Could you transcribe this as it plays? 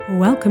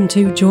Welcome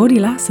to Geordie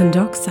Lass and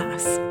Doc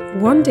Sass.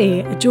 One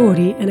day, a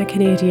Geordie and a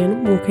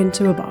Canadian walk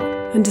into a bar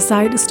and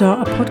decide to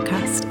start a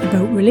podcast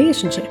about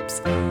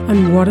relationships,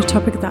 and what a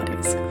topic that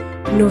is.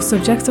 No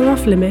subjects are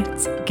off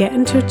limits. Get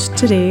in touch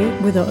today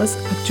with us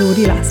at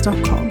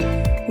geordielass.com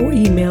or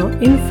email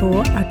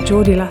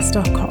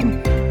info@geordielass.com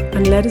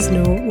and let us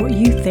know what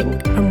you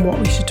think and what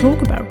we should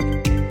talk about.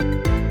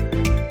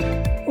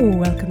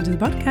 Welcome to the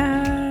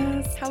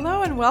podcast.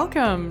 Hello and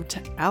welcome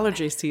to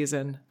allergy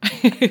season.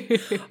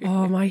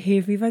 Oh, my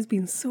hay fever has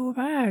been so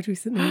bad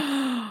recently.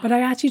 But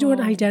I actually don't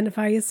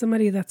identify as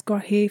somebody that's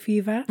got hay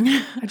fever.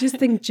 I just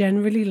think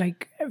generally,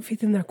 like,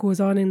 everything that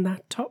goes on in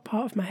that top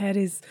part of my head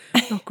is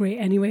not great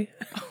anyway.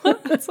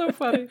 That's so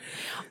funny.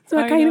 So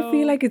I kind of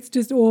feel like it's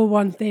just all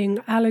one thing.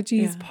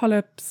 Allergies,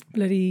 polyps,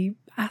 bloody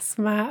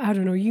asthma. I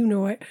don't know, you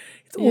know it.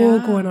 It's all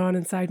going on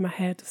inside my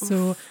head.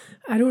 So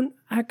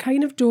I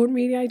kind of don't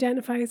really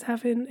identify as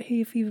having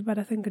hay fever, but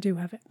I think I do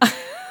have it.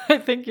 I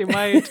think you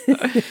might.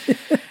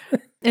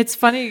 It's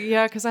funny,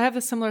 yeah, because I have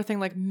a similar thing,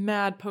 like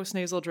mad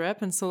postnasal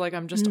drip. And so like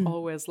I'm just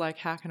always like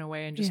hacking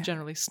away and just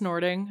generally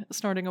snorting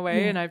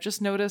away. And I've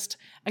just noticed,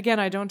 again,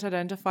 I don't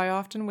identify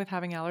often with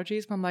having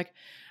allergies, but I'm like,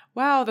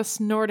 wow, the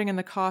snorting and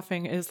the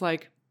coughing is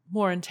like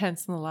more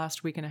intense than the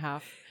last week and a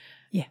half.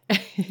 Yeah.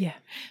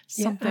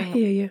 Something. I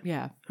hear you.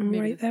 Yeah. I'm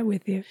right there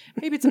with you.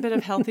 Maybe it's a bit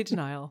of healthy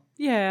denial.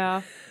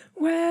 Yeah.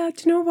 Well,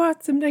 do you know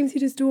what? Sometimes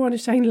you just don't want to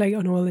shine light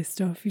on all this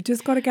stuff. You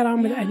just got to get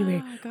on with it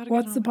anyway.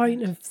 What's the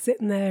point of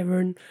sitting there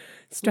and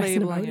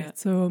stressing Labeling about it?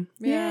 So,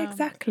 yeah,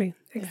 exactly.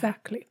 Yeah.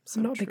 So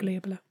I'm not a big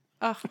labeler.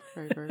 Oh,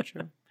 very, very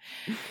true.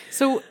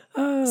 So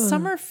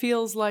summer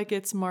feels like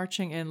it's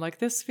marching in. Like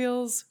this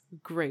feels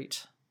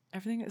great.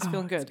 Everything is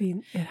feeling good.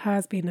 It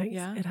has been nice.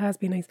 Yeah. It has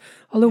been nice.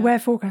 Although we're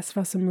forecast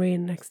for some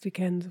rain next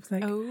weekend. I was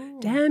like,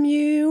 damn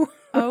you.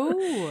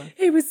 Oh.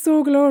 It was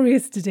so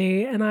glorious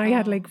today. And I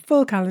had like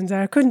full calendar.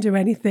 I couldn't do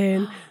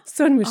anything.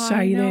 Sun was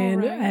shining.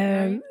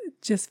 Right.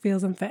 Just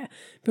feels unfair.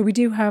 But we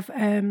do have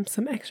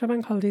some extra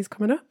bank holidays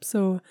coming up.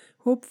 So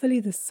hopefully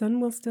the sun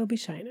will still be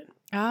shining.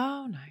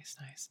 Oh, nice.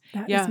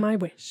 That is my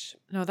wish.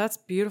 No, that's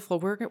beautiful.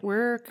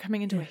 We're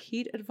coming into a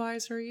heat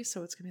advisory,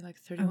 so it's going to be like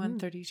 31,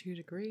 32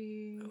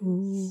 degrees.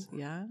 Ooh.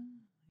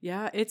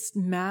 Yeah, it's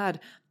mad.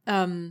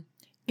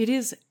 It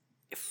is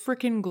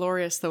freaking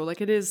glorious though.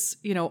 Like it is,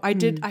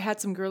 I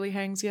had some girly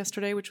hangs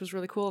yesterday, which was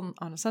really cool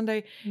on a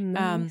Sunday.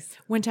 Nice.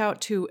 Went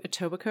out to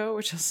Etobicoke,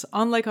 which is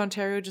on Lake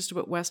Ontario, just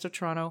about west of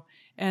Toronto.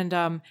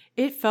 And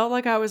it felt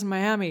like I was in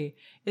Miami.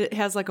 It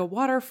has like a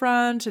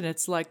waterfront, and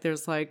it's like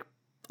there's like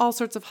all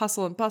sorts of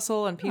hustle and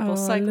bustle and people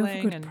cycling. I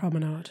love a good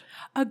promenade.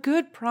 A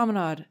good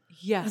promenade,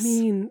 yes. I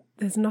mean,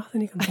 there's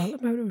nothing you can fault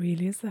about it,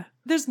 really, is there?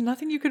 There's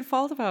nothing you can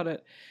fault about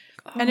it.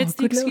 And it's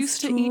the excuse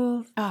to eat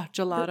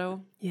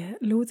gelato.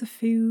 Loads of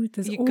food.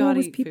 There's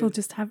always people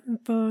just having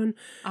fun.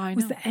 I know.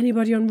 Was there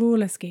anybody on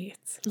roller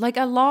skates? Like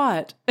a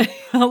lot.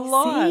 A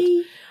lot.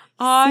 See?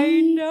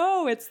 I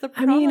know. It's the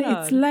promenade. I mean,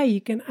 it's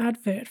like an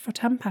advert for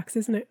Tampax,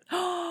 isn't it?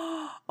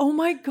 Oh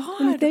my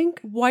God. You think?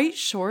 White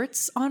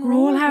shorts on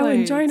Roll out, rollerblades.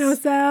 enjoying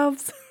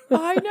ourselves.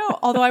 I know.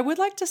 Although I would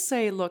like to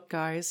say, look,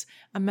 guys,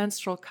 a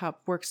menstrual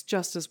cup works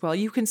just as well.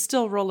 You can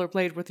still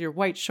rollerblade with your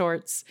white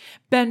shorts,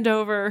 bend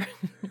over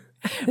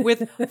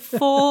with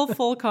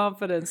full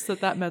confidence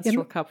that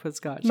menstrual cup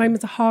has got you. Mine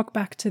was a hark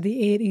back to the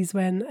 80s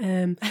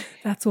when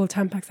that's all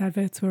Tampax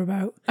adverts were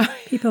about.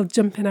 People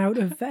jumping out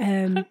of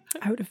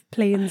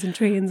planes and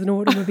trains and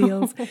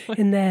automobiles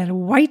in their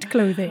white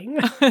clothing.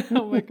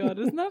 Oh my God,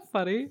 isn't that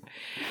funny?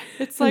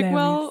 It's like,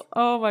 well,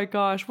 oh my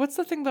gosh, what's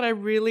the thing that I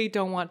really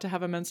don't want to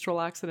have a menstrual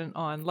accident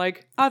on?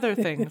 Like other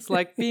things,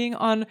 like being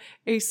on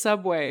a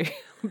subway,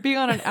 being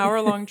on an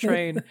hour-long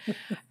train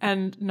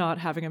and not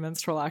having a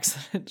menstrual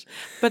accident.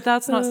 But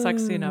that's not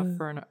sexy enough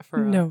for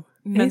a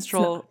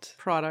menstrual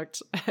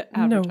product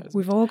advertisement. No,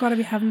 we've all got to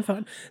be having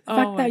fun. The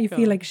fact that you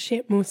feel like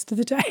shit most of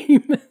the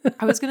time.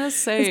 I was going to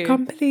say. It's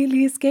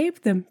completely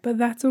escaped them, but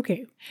that's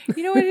okay.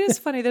 You know, it is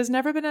funny. There's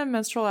never been a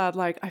menstrual ad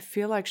like, I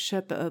feel like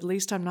shit, but at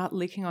least I'm not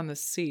leaking on the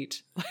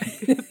seat.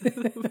 Because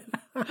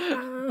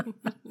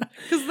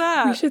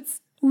that.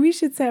 We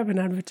should set up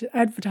an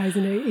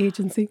advertising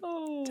agency.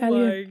 Oh Tell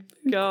my you.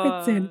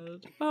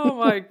 God. Oh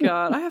my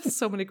God. I have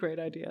so many great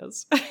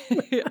ideas.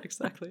 Yeah,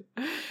 exactly.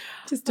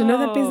 Just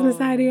another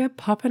business idea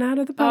popping out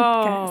of the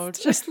podcast. Oh,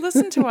 just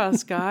listen to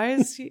us,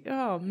 guys.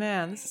 Oh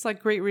man, this is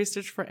like great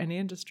research for any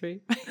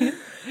industry.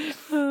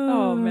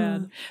 Oh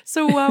man.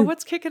 So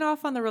what's kicking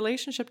off on the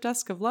relationship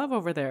desk of love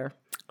over there?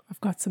 I've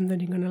got something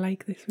you're going to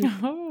like this week.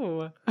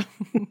 Oh. As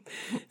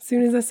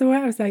soon as I saw it,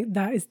 I was like,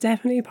 that is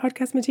definitely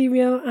podcast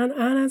material and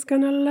Anna's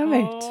going to love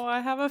it. Oh, I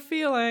have a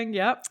feeling.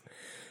 Yep.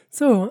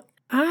 So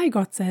I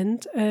got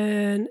sent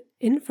an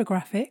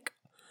infographic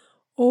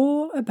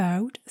all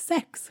about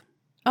sex.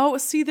 Oh,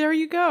 see, there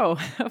you go.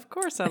 Of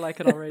course I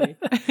like it already.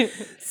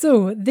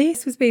 So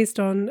this was based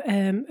on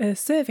a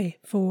survey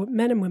for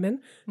men and women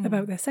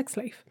about their sex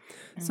life.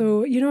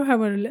 So you know how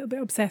we're a little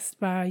bit obsessed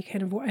by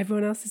kind of what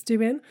everyone else is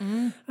doing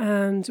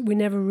and we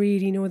never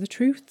really know the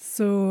truth.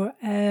 So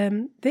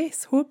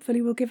this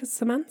hopefully will give us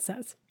some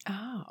answers.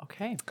 Ah,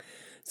 okay.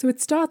 So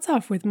it starts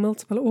off with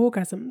multiple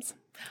orgasms.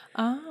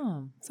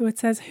 Oh. So it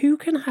says who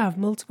can have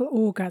multiple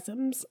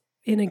orgasms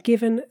in a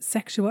given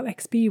sexual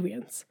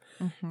experience?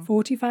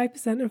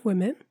 45% of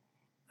women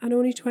and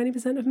only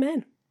 20% of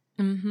men.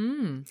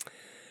 Mm-hmm.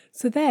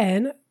 So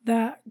then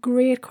that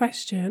great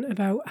question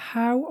about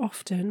how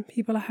often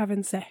people are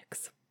having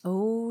sex.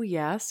 Oh,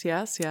 yes,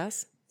 yes,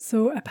 yes.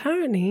 So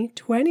apparently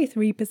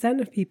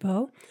 23% of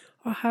people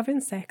are having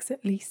sex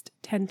at least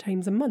 10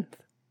 times a month.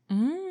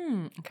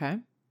 Okay.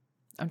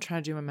 I'm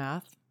trying to do my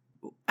math.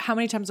 How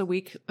many times a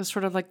week is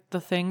sort of like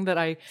the thing that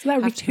I So that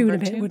would have be to 2 and a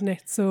convert bit, to? wouldn't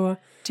it? So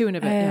 2 and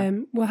a bit, yeah.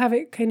 we'll have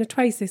it kind of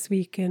twice this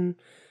week and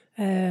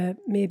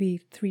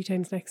maybe 3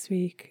 times next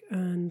week,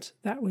 and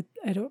that would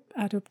add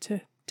up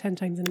to 10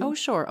 times a month. Oh,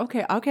 sure.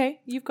 Okay.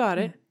 You've got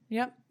it.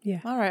 Yep. Yeah.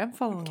 All right. I'm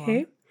following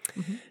Okay.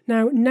 along.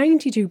 Now,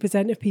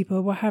 92% of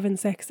people were having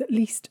sex at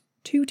least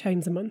 2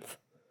 times a month,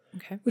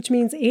 Okay. which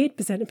means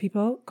 8% of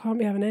people can't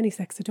be having any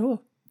sex at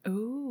all.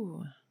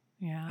 Ooh.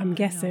 Yeah. I'm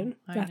guessing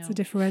that's a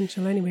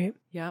differential anyway.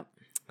 Yep.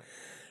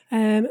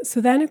 So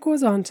then it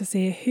goes on to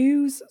say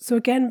so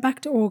again,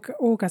 back to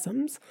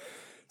orgasms.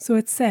 So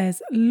it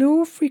says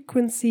low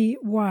frequency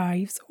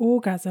wives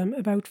orgasm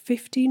about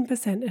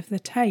 15% of the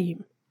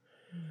time.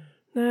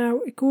 Now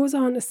it goes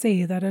on to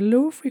say that a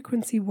low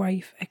frequency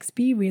wife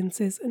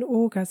experiences an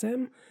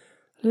orgasm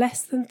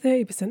less than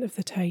 30% of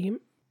the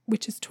time,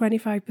 which is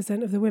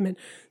 25% of the women.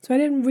 So I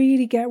didn't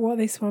really get what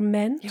this one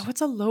meant. Yeah.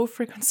 What's a low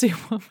frequency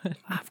woman?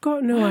 I've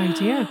got no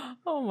idea.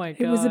 Oh my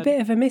God. It was a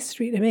bit of a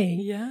mystery to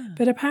me. Yeah.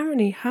 But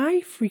apparently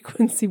high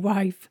frequency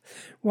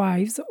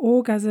wives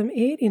orgasm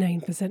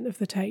 89% of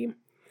the time.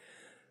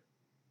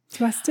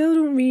 So I still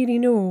don't really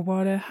know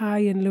what a high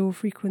and low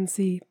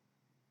frequency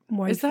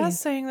wife Is that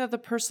saying that the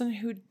person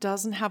who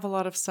doesn't have a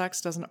lot of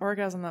sex doesn't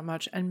orgasm that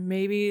much, and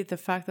maybe the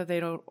fact that they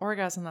don't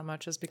orgasm that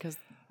much is because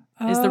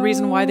is the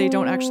reason why they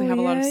don't actually have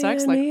a lot of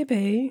sex? Yeah, Like,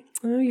 maybe.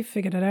 Oh, you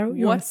figured it out.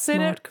 You're what's a in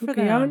smart it for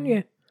cookie, them? aren't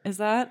you? Is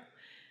that?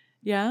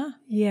 Yeah.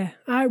 Yeah.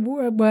 I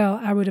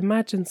would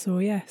imagine so.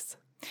 Yes.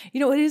 You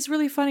know, it is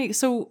really funny.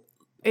 So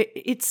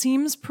it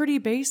seems pretty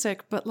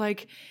basic, but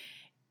like,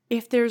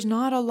 if there's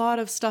not a lot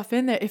of stuff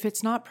in there, if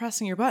it's not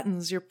pressing your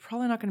buttons, you're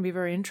probably not going to be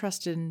very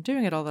interested in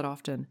doing it all that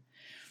often.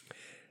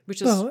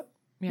 Which is, But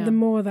yeah. the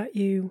more that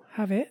you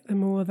have it, the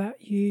more that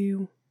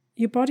your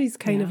body's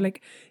kind of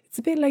like, it's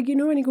a bit like, you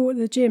know, when you go to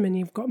the gym and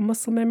you've got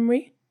muscle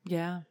memory.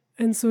 Yeah.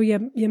 And so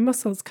your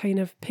muscles kind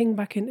of ping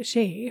back into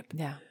shape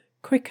Yeah.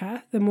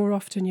 quicker the more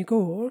often you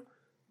go.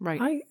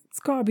 Right. It's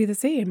got to be the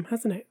same,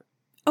 hasn't it?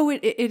 Oh,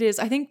 it is.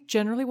 I think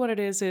generally what it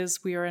is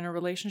we are in a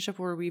relationship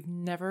where we've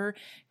never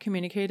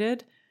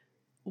communicated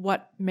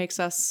what makes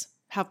us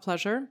have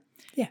pleasure.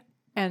 Yeah.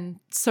 And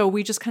so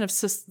we just kind of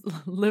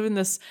live in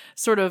this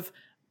sort of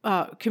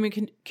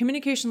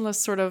communicationless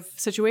sort of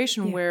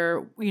situation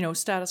where, you know,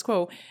 status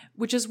quo,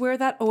 which is where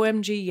that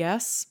OMG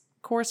Yes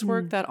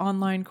coursework, that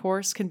online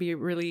course, can be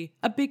really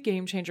a big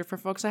game changer for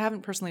folks. I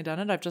haven't personally done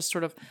it. I've just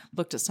sort of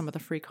looked at some of the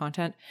free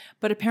content,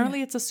 but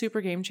apparently it's a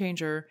super game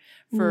changer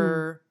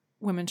for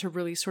women to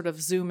really sort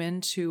of zoom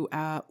into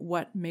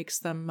what makes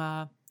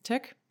them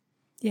tick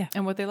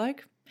and what they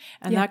like.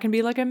 And that can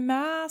be like a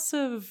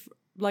massive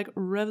like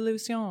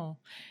revolution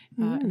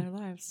in their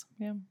lives.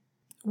 Yeah.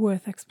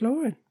 Worth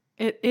exploring.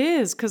 It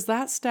is, because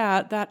that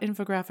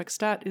infographic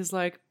stat is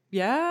like,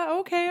 yeah,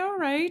 okay, all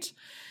right.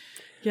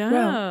 Yeah.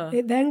 Well,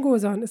 it then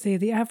goes on to say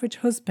the average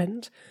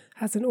husband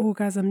has an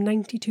orgasm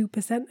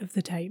 92% of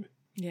the time.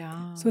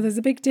 Yeah. So there's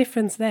a big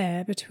difference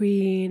there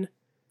between,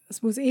 I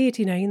suppose,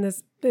 89,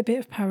 there's a bit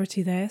of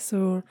parity there.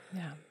 So,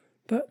 Yeah.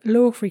 but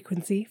low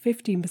frequency,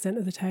 15%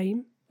 of the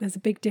time, there's a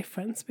big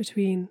difference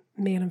between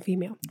male and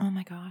female. Oh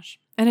my gosh.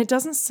 And it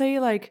doesn't say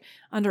like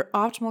under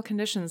optimal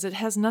conditions. It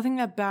has nothing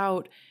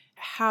about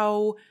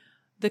how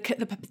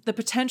the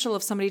potential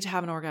of somebody to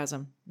have an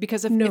orgasm.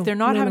 Because if they're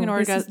not having an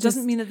orgasm, it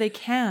doesn't mean that they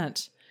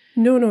can't.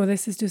 No,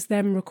 this is just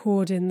them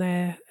recording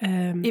their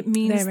It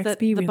means their that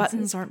the experiences.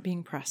 buttons aren't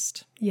being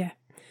pressed. Yeah.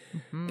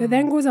 But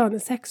then goes on to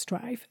sex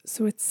drive.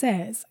 So it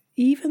says,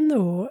 even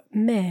though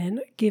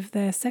men give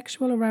their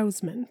sexual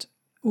arousement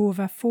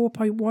over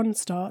 4.1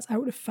 stars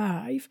out of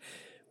 5,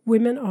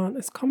 women aren't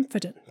as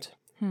confident.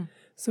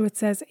 So it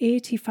says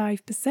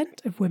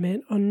 85% of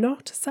women are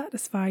not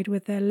satisfied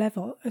with their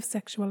level of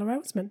sexual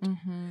arousement.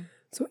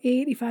 So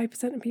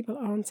 85% of people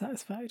aren't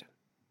satisfied.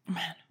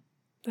 Man.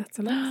 That's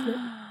a lot, isn't it?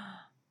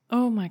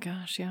 Oh my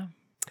gosh, yeah.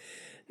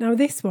 Now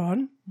this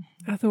one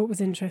I thought was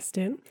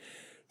interesting.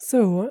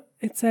 So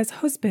it says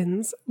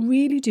husbands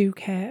really do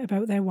care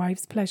about their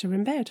wife's pleasure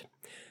in bed.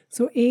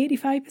 So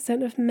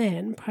 85% of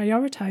men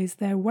prioritise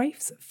their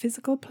wife's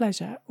physical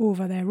pleasure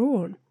over their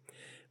own,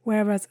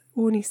 whereas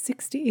only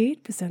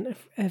 68%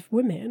 of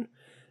women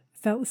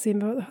felt the same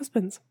about their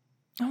husbands.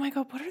 Oh my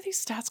God, what are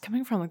these stats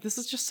coming from? Like, this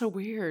is just so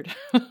weird.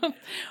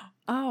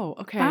 Oh,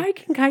 okay. I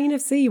can kind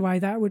of see why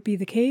that would be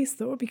the case,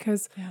 though,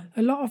 because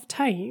a lot of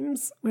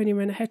times when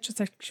you're in a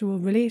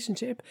heterosexual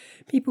relationship,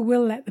 people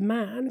will let the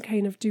man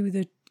kind of do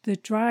the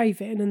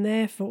driving, and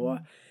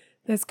therefore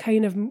there's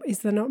kind of, is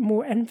there not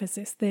more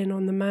emphasis then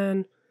on the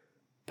man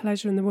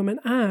pleasure in the woman.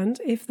 And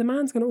if the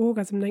man's going to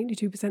orgasm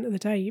 92% of the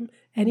time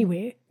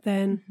anyway,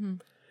 then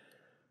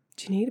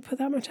do you need to put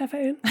that much effort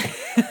in?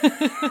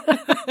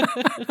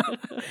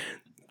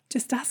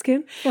 Just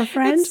asking for a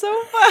friend. It's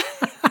so fun.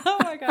 Oh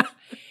my gosh.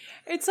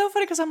 It's so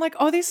funny because I'm like,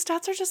 oh, these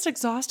stats are just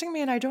exhausting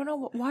me and I don't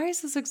know, why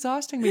is this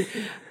exhausting me?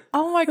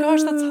 Oh my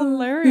gosh, that's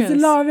hilarious.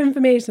 There's a lot of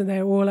information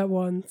there all at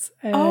once.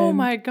 Oh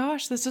my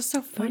gosh, this is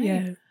so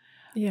funny.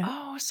 Yeah.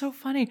 Oh, so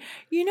funny.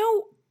 You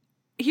know,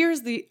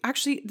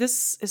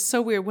 this is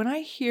so weird. When I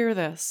hear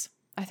this,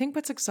 I think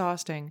what's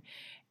exhausting,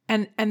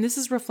 and this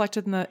is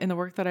reflected in the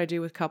work that I do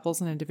with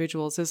couples and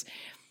individuals, is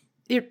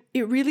it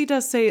really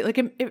does say, like,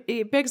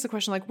 it begs the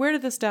question, like, where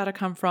did this data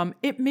come from?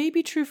 It may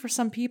be true for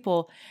some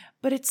people,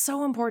 but it's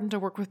so important to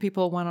work with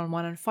people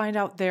one-on-one and find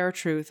out their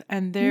truth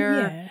and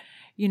their,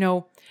 you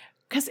know,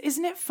 because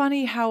isn't it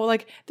funny how,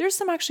 like, there's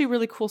some actually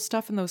really cool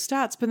stuff in those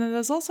stats, but then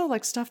there's also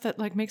like stuff that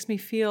like makes me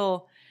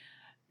feel,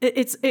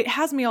 it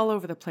has me all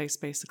over the place,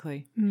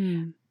 basically.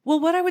 Well,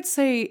 what I would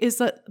say is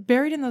that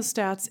buried in those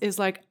stats is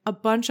like a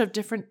bunch of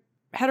different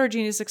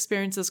heterogeneous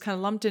experiences kind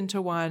of lumped into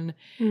one.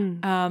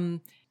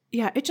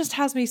 Yeah, it just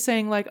has me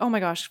saying like, oh my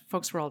gosh,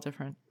 folks, we're all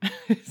different.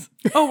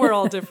 Oh, we're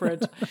all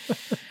different.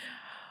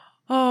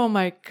 Oh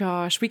my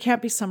gosh, we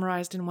can't be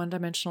summarized in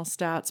one-dimensional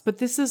stats, but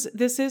this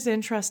is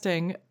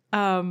interesting.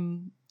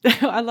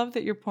 I love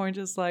that your point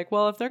is like,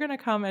 well, if they're going to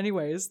come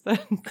anyways, then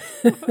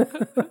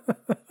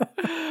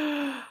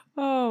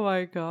oh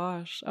my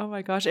gosh.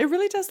 It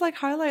really does like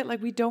highlight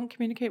like we don't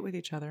communicate with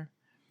each other.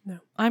 No.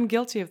 I'm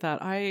guilty of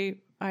that.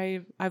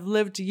 I've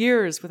lived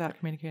years without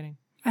communicating.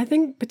 I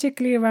think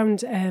particularly around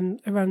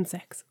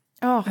sex.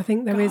 Oh, I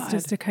think there is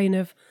just a kind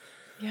of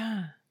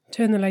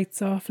turn the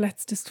lights off,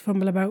 let's just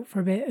fumble about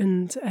for a bit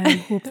and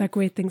hope that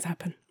great things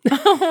happen.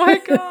 Oh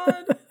my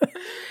God.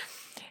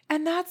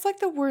 And that's like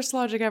the worst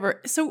logic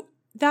ever. So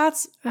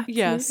that's, Absolutely.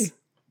 Yes,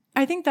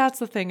 I think that's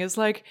the thing is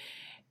like,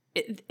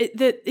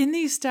 that in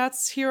these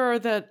stats here are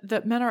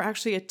that men are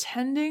actually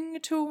attending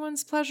to a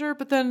woman's pleasure,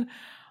 but then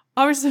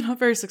obviously not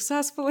very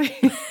successfully.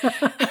 It's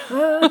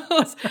all over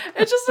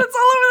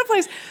the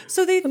place.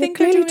 So they think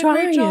they're doing a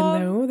great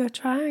job. Though. They're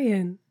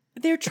trying.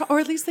 Or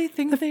at least they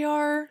think they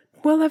are.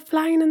 Well, they're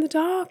flying in the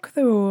dark,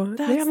 though.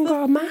 They haven't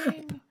got a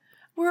map.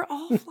 We're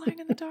all flying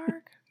in the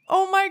dark.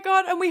 Oh my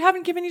God. And we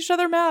haven't given each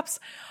other maps.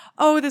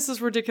 Oh, this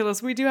is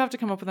ridiculous. We do have to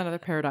come up with another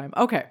paradigm.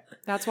 Okay.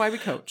 That's why we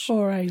coach.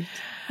 All right.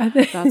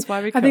 That's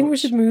why we coach. I think we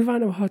should move on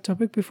to a hot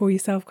topic before you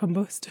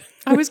self-combust.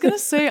 I was going to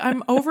say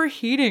I'm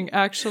overheating,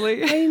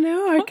 actually. I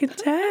know. I could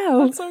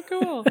tell. That's so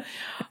cool.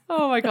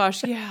 Oh my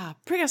gosh. Yeah.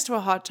 Bring us to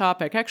a hot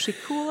topic. Actually,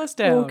 cool us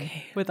down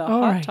with a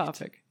hot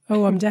topic.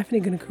 Oh, I'm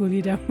definitely going to cool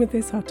you down with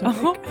this hot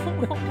topic.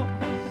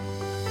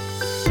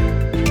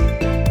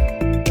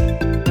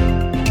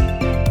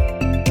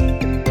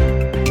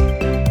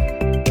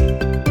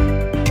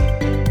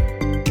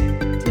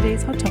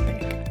 Today's hot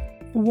topic.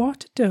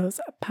 What does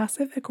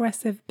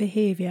passive-aggressive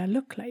behaviour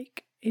look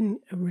like in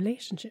a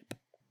relationship?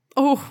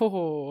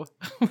 Oh,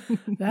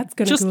 that's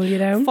going to cool you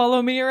down.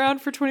 Follow me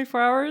around for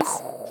 24 hours.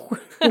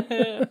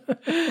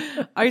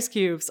 Ice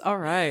cubes. All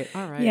right.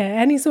 Yeah,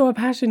 any sort of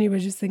passion you were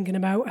just thinking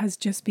about has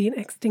just been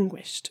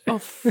extinguished.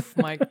 Oh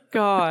my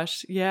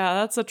gosh. Yeah,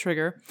 that's a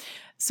trigger.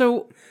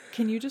 So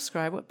can you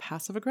describe what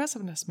passive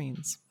aggressiveness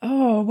means?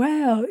 Oh,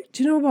 well,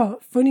 do you know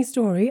what? Funny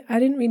story.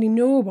 I didn't really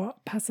know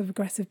what passive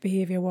aggressive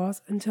behaviour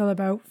was until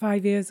about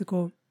 5 years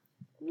ago.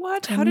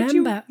 What? How did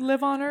you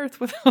live on Earth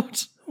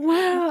without?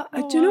 Well,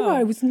 do you know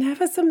what? It was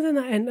never something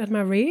that entered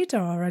my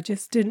radar. I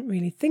just didn't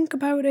really think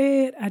about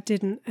it. I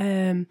don't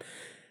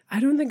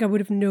think I would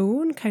have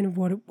known kind of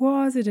what it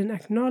was. I didn't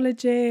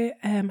acknowledge it.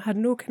 Had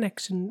no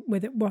connection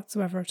with it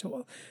whatsoever at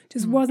all.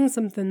 Just wasn't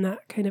something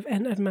that kind of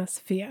entered my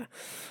sphere.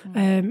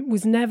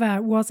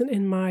 Wasn't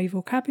in my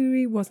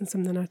vocabulary. Wasn't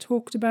something I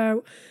talked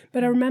about.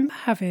 But I remember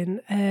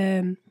having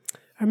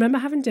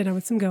dinner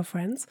with some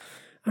girlfriends,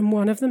 and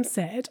one of them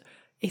said,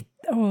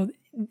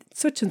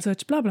 such and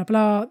such, blah, blah,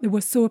 blah. They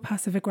were so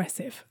passive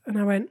aggressive. And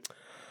I went,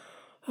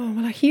 oh,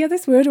 well, I hear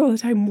this word all the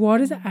time. What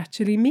does it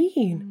actually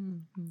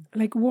mean?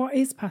 Like, what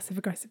is passive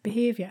aggressive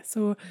behaviour?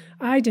 So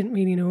I didn't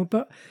really know.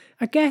 But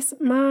I guess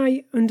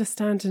my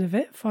understanding of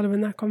it following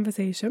that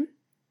conversation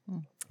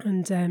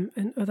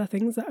and other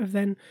things that I've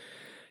then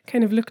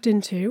kind of looked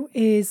into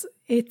is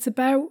it's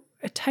about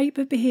a type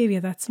of behaviour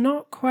that's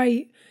not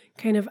quite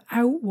kind of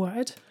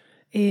outward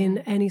in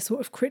any sort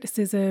of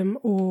criticism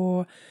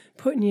or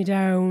putting you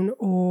down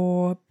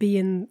or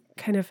being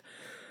kind of,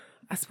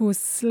 I suppose,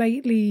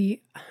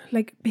 slightly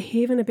like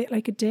behaving a bit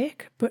like a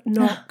dick, but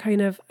not kind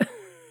of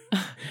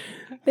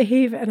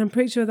behave. And I'm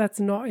pretty sure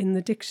that's not in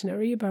the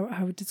dictionary about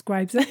how it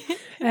describes it.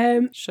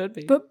 Should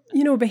be. But,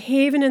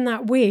 behaving in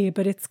that way,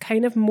 but it's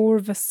kind of more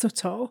of a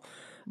subtle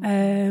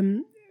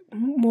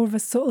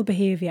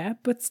behaviour,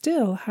 but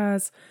still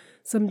has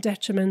some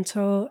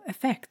detrimental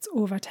effects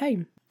over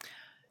time.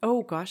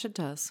 Oh, gosh, it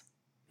does.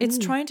 It's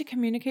trying to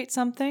communicate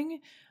something,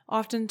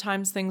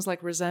 oftentimes things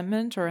like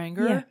resentment or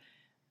anger,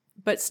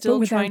 but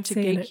still trying to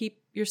gatekeep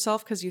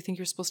yourself because you think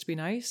you're supposed to be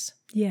nice.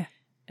 Yeah.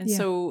 And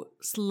so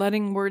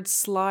letting words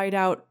slide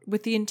out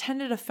with the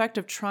intended effect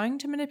of trying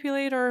to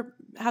manipulate or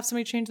have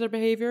somebody change their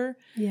behavior.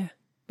 Yeah.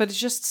 But it's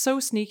just so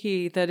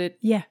sneaky that it...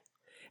 Yeah.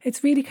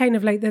 It's really kind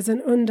of like there's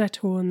an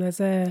undertone, there's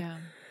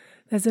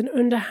an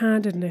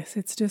underhandedness.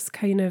 It's just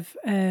kind of,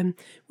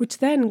 which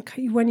then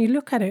when you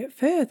look at it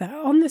further,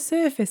 on the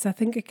surface, I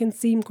think it can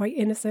seem quite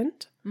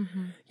innocent.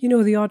 Mm-hmm. You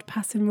know, the odd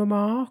passing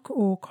remark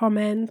or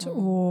comment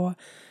or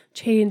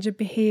change of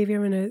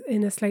behaviour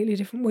in a slightly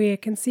different way.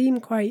 It can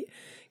seem quite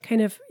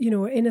kind of, you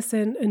know,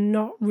 innocent and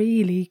not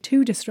really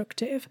too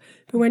destructive.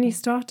 But when you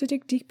start to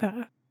dig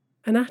deeper,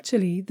 and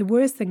actually the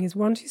worst thing is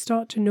once you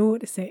start to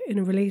notice it in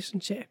a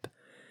relationship,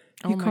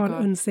 you can't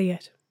unsee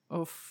it.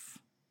 Oof.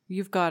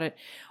 You've got it.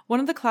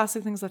 One of the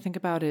classic things I think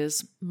about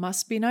is,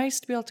 must be nice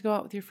to be able to go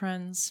out with your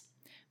friends.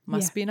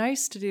 Must be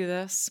nice to do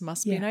this.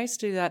 Must be nice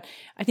to do that.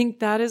 I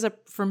think that is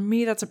for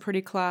me, that's a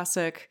pretty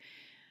classic,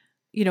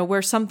 you know,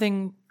 where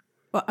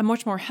a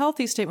much more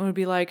healthy statement would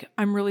be like,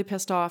 I'm really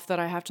pissed off that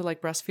I have to like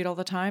breastfeed all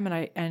the time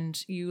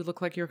and you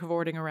look like you're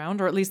cavorting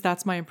around, or at least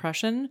that's my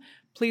impression.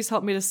 Please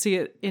help me to see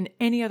it in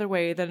any other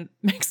way that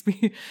makes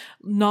me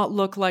not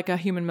look like a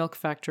human milk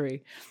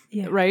factory.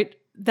 Yeah. Right?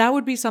 That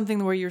would be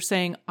something where you're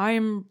saying,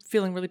 I'm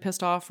feeling really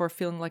pissed off or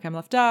feeling like I'm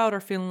left out or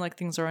feeling like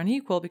things are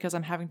unequal because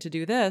I'm having to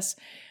do this.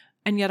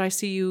 And yet I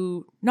see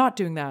you not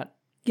doing that.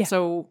 Yeah.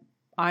 So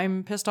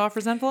I'm pissed off,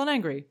 resentful, and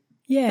angry.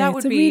 Yeah. That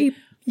would be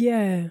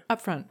really,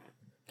 upfront.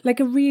 Like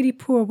a really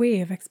poor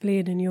way of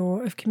explaining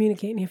of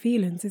communicating your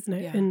feelings, isn't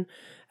it? Yeah.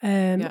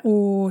 And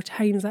or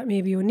times that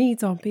maybe your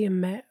needs aren't being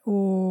met,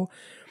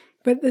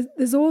 but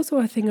there's also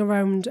a thing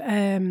around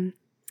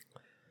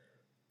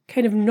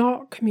kind of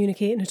not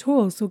communicating at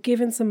all. So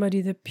giving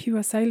somebody the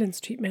pure silence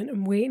treatment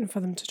and waiting for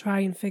them to try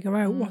and figure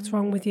out what's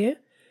wrong with you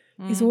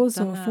is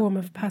also a form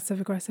of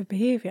passive aggressive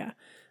behaviour.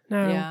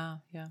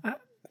 Now,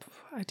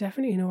 I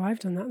definitely know I've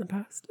done that in the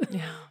past.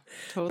 Yeah,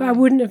 totally. But I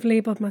wouldn't have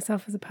labelled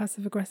myself as a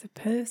passive-aggressive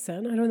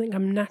person. I don't think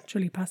I'm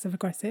naturally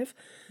passive-aggressive.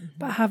 Mm-hmm.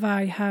 But have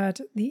I had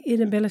the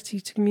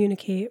inability to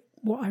communicate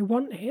what I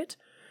wanted?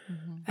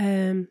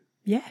 Mm-hmm.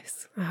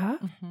 Yes, I have.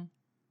 Mm-hmm.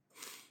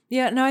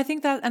 Yeah, no, I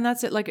think that, and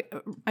that's it, like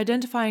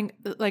identifying,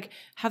 like,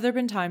 have there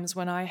been times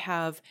when I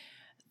have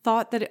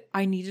thought that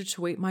I needed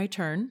to wait my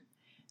turn?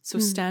 So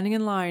standing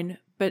in line,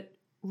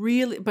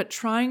 but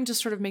trying to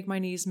sort of make my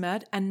needs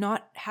met and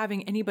not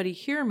having anybody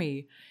hear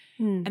me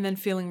and then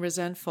feeling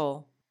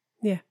resentful.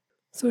 Yeah.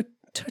 So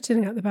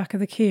touching at the back of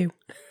the queue.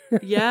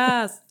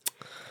 Yes,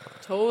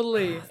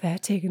 totally. Oh, they're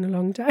taking a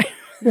long time.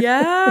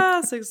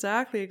 Yes,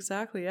 exactly.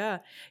 Yeah.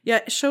 Yeah,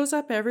 it shows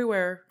up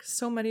everywhere.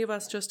 So many of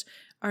us just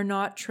are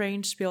not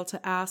trained to be able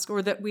to ask,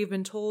 or that we've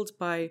been told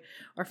by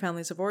our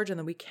families of origin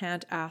that we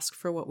can't ask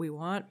for what we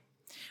want.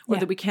 Or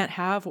that we can't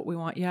have what we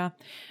want. Yeah.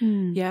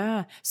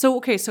 Yeah. So,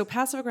 okay. So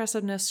passive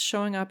aggressiveness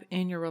showing up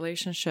in your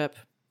relationship.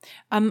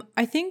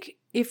 I think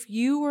if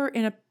you were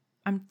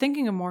I'm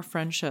thinking of more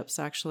friendships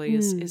actually,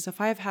 is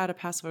if I've had a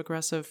passive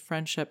aggressive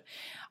friendship,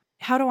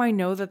 how do I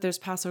know that there's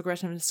passive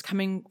aggressiveness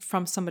coming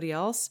from somebody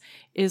else?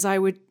 Is I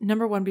would,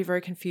 number one, be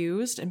very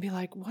confused and be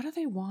like, what do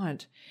they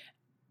want?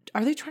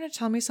 Are they trying to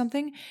tell me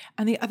something?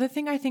 And the other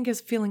thing I think is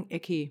feeling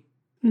icky.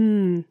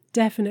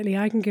 Definitely.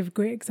 I can give a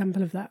great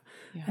example of that.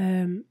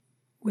 Yeah.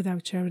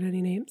 Without sharing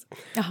any names.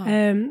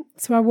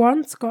 So I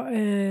once got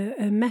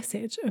a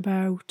message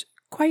about,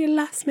 quite a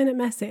last minute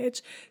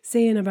message,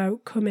 saying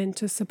about coming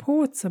to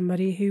support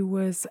somebody who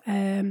was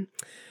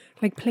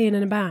like playing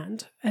in a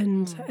band.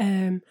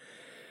 And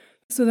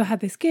so they had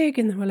this gig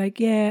and they were like,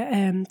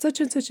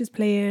 such and such is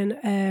playing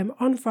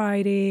on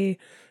Friday.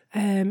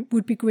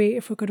 Would be great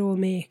if we could all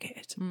make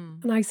it.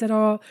 And I said,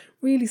 oh,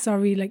 really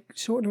sorry, like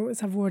short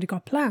notice, I've already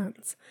got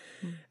plans.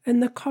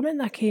 And the comment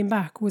that came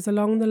back was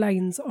along the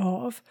lines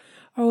of,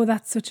 oh,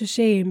 that's such a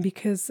shame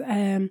because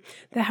they're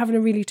having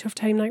a really tough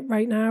time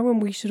right now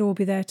and we should all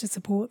be there to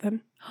support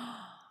them.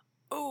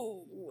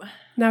 Oh.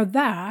 Now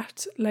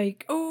that,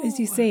 like, as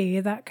you say,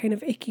 that kind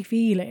of icky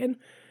feeling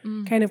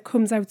kind of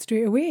comes out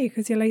straight away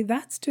because you're like,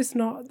 that's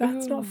not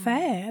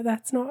fair.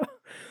 That's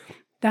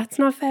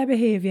not fair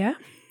behaviour.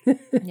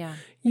 Yeah.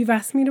 You've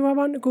asked me, do I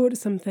want to go to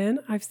something?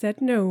 I've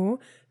said no.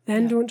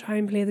 Then don't try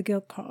and play the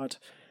guilt card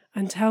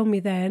and tell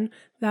me then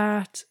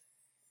that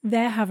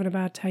they're having a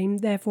bad time.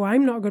 Therefore,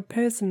 I'm not a good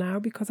person now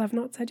because I've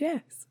not said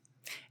yes.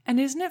 And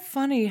isn't it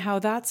funny how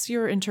that's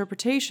your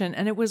interpretation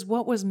and it was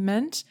what was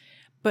meant,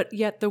 but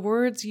yet the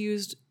words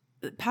used,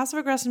 passive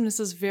aggressiveness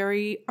is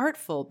very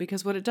artful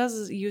because what it does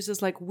is it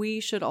uses like, we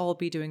should all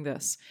be doing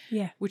this.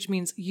 Yeah. Which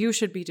means you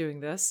should be doing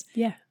this.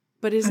 Yeah.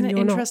 But isn't it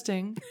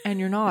interesting? And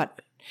you're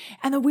not.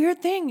 And the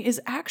weird thing is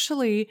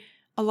actually,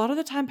 a lot of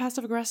the time,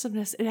 passive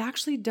aggressiveness, it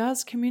actually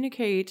does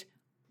communicate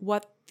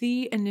what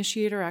the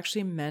initiator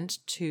actually meant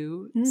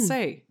to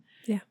say.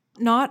 Yeah.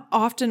 Not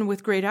often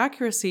with great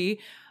accuracy,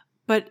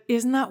 but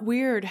isn't that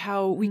weird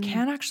how we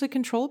can actually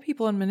control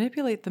people and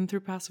manipulate them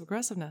through passive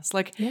aggressiveness?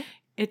 Like,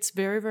 it's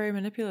very, very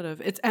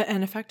manipulative. It's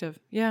and effective.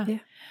 Yeah. Yeah.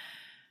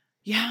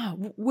 Yeah.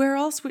 Where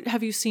else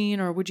have you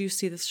seen, or would you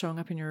see this showing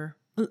up in your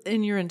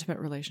intimate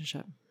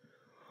relationship?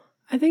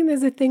 I think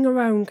there's a thing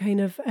around kind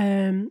of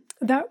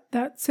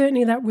that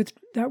certainly that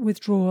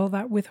withdrawal,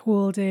 that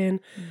withholding.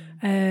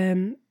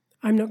 I'm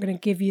not going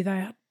to give you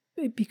that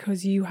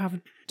because you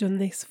haven't done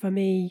this for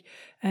me.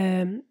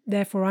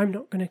 Therefore, I'm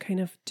not going to kind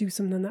of do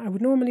something that I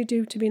would normally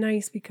do to be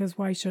nice because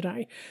why should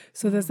I?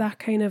 So there's that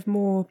kind of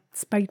more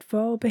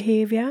spiteful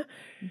behaviour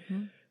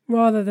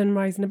rather than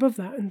rising above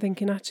that and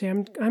thinking, actually,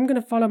 I'm going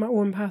to follow my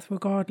own path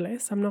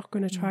regardless. I'm not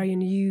going to try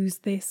and use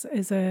this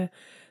as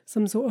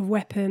some sort of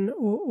weapon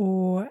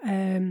or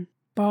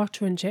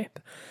bartering chip.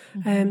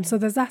 So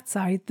there's that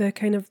side, the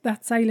kind of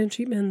that silent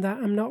treatment that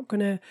I'm not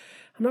gonna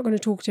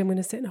talk to you. I'm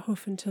gonna sit in a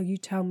huff until you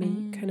tell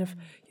me kind of,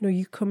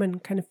 you come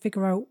and kind of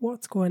figure out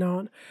what's going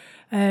on.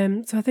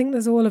 So I think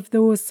there's all of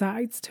those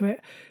sides to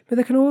it, but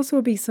there can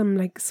also be some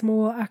like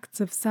small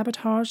acts of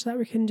sabotage that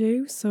we can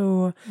do.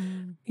 So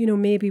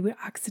maybe we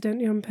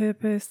accidentally on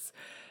purpose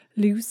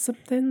lose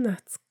something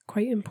that's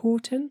quite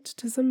important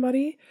to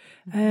somebody.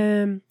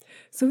 And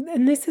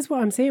this is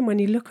what I'm saying, when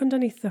you look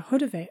underneath the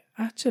hood of it,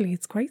 actually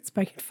it's quite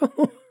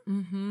spiteful.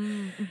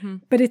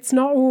 But it's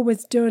not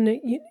always done,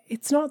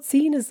 it's not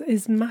seen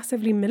as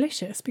massively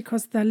malicious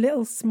because they're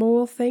little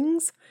small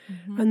things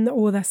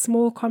or they're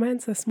small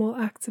comments, they're small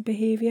acts of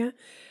behaviour,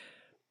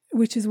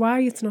 which is why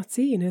it's not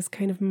seen as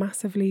kind of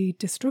massively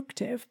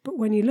destructive. But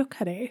when you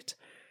look at it,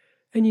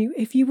 and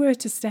if you were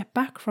to step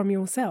back from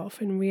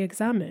yourself and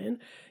re-examine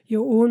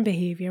your own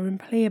behaviour and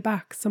play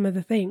back some of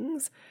the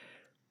things,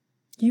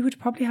 you would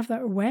probably have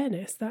that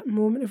awareness, that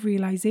moment of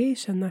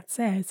realisation that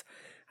says,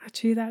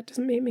 actually, that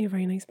doesn't make me a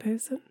very nice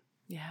person.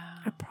 Yeah.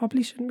 I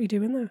probably shouldn't be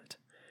doing that.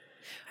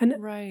 And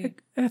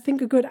I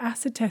think a good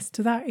acid test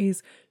to that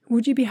is,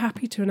 would you be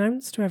happy to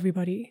announce to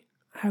everybody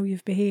how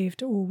you've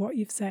behaved or what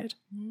you've said?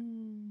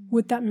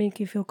 Would that make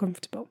you feel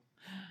comfortable?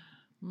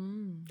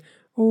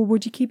 Or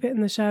would you keep it in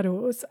the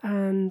shadows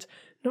and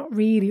not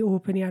really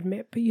openly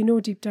admit, but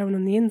deep down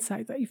on the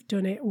inside that you've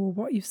done it or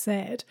what you've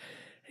said,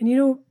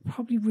 and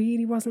probably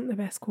really wasn't the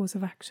best course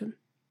of action?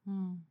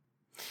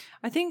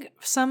 I think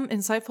some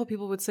insightful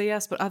people would say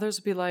yes, but others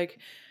would be like,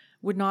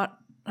 would not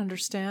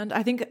understand.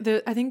 I think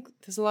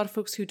there's a lot of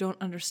folks who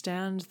don't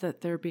understand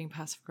that they're being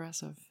passive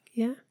aggressive.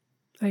 Yeah,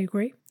 I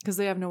agree. Because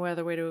they have no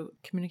other way to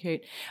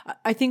communicate.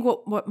 I think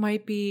what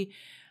might be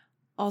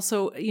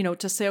also,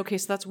 to say, okay,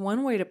 so that's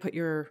one way to put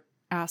your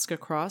ask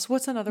across.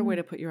 What's another way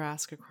to put your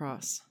ask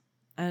across?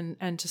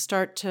 And to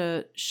start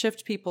to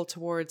shift people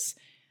towards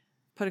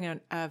putting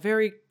a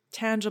very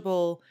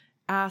tangible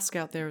ask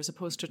out there as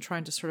opposed to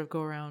trying to sort of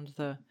go around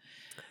the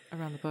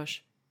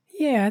bush.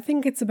 Yeah, I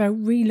think it's about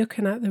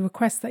re-looking at the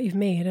request that you've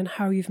made and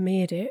how you've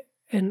made it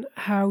and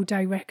how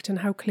direct and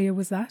how clear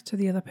was that to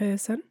the other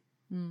person.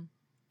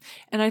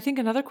 And I think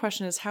another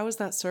question is, how is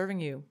that serving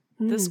you?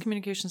 This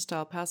communication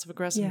style, passive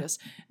aggressiveness,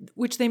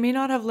 which they may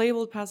not have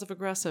labeled passive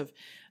aggressive.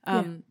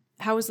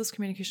 How is this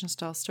communication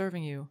style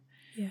serving you?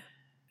 Yeah.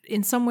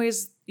 In some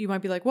ways, you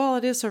might be like, well,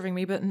 it is serving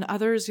me. But in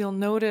others, you'll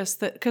notice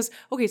that,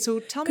 so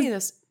tell me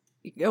this.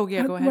 Oh,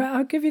 yeah, go ahead. Well,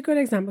 I'll give you a good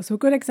example. So a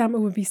good example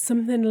would be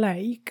something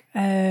like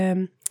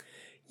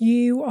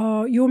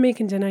you're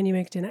making dinner and you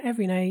make dinner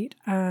every night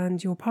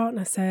and your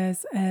partner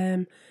says,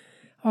 can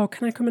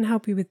I come and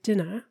help you with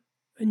dinner?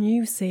 And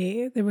you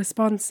say, the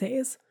response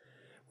is,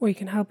 well, you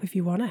can help if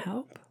you want to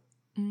help.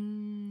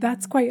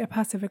 That's quite a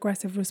passive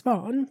aggressive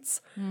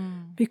response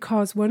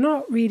because we're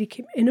not really,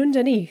 and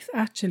underneath,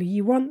 actually,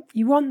 you want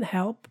the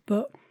help,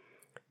 but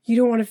you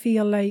don't want to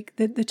feel like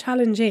the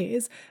challenge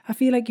is, I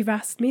feel like you've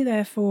asked me,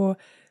 therefore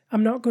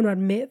I'm not going to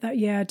admit that,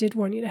 I did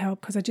want you to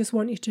help because I just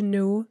want you to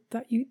know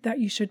that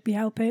you should be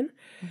helping.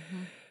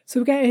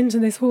 So we get into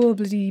this whole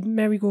bloody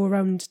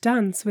merry-go-round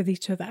dance with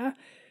each other.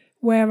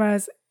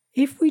 Whereas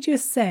if we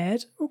just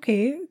said,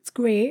 okay, it's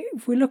great,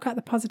 if we look at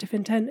the positive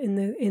intent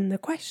in the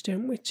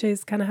question, which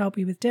is, can I help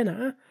you with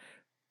dinner?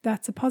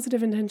 That's a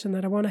positive intention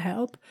that I want to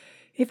help.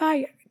 If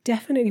I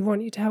definitely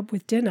want you to help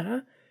with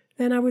dinner,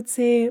 then I would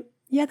say,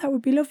 yeah, that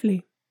would be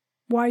lovely.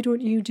 Why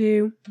don't you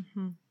do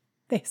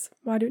this?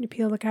 Why don't you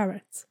peel the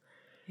carrots?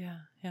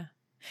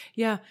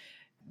 Yeah.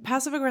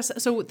 Passive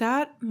aggressive. So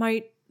that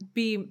might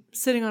be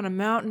sitting on a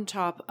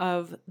mountaintop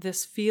of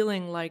this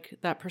feeling like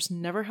that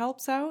person never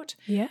helps out.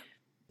 Yeah.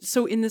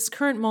 So in this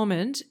current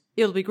moment,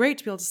 it'll be great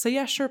to be able to say,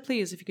 yeah, sure,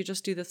 please, if you could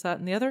just do this, that,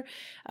 and the other.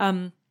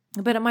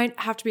 But it might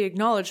have to be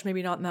acknowledged,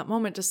 maybe not in that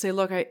moment, to say,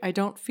 look, I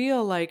don't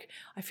feel like,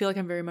 I feel like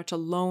I'm very much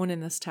alone in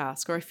this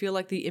task, or I feel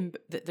like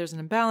there's an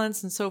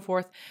imbalance and so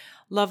forth.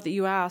 Love that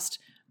you asked,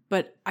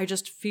 but I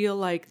just feel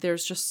like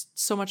there's just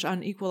so much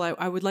unequal.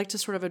 I would like to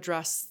sort of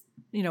address,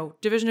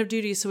 division of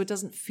duties so it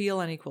doesn't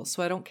feel unequal,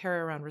 so I don't carry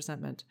around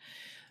resentment.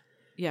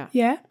 Yeah.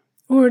 Yeah.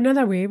 Or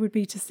another way would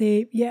be to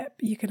say, yep,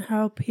 you can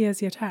help,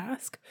 here's your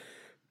task.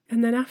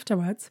 And then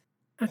afterwards,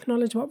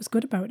 acknowledge what was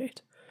good about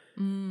it.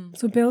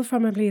 So build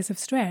from a place of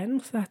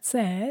strength that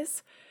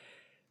says,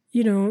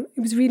 it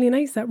was really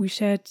nice that we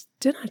shared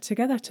dinner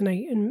together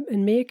tonight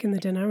and making the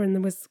dinner, and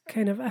there was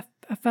kind of, I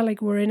felt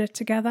like we're in it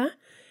together.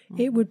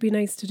 It would be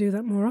nice to do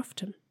that more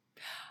often.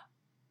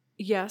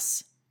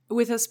 Yes,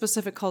 with a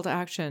specific call to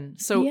action.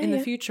 So in the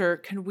future,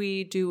 can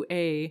we do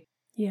a...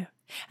 Yeah.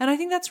 And I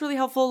think that's really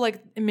helpful,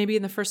 like maybe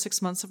in the first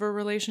 6 months of a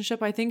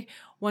relationship. I think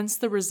once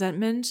the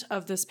resentment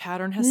of this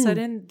pattern has set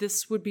in,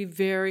 this would be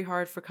very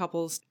hard for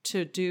couples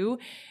to do.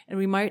 And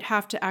we might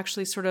have to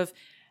actually sort of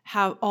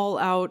have all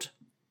out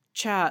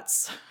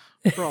chats,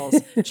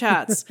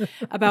 chats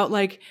about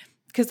like,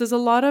 because there's a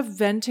lot of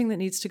venting that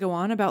needs to go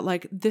on about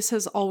like, this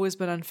has always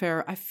been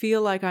unfair. I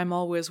feel like I'm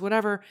always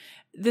whatever.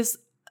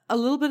 A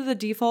little bit of the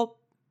default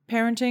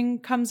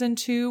parenting comes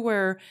into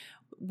where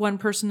one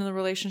person in the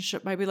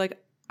relationship might be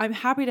like, I'm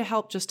happy to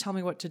help, just tell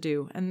me what to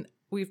do. And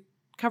we've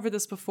covered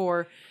this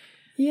before.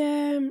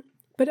 Yeah,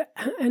 but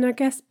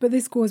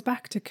this goes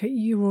back to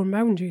your own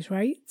boundaries,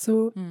 right?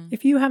 So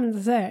if you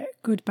haven't set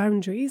good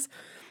boundaries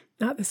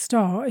at the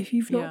start, if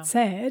you've not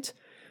said,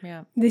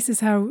 this is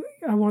how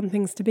I want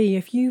things to be.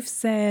 If you've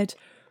said,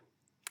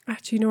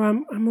 actually, no,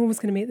 I'm always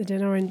going to make the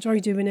dinner. I enjoy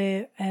doing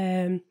it.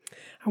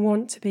 I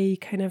want to be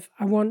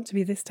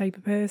this type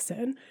of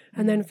person.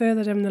 And then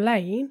further down the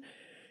line,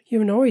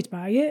 you're annoyed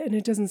by it and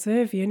it doesn't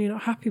serve you and you're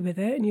not happy with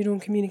it and you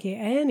don't communicate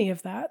any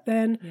of that,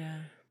 then,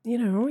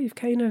 you've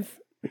kind of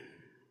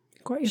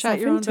got yourself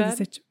into the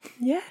situation.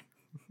 Yeah.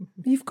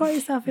 You've got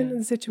yourself into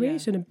the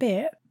situation a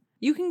bit.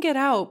 You can get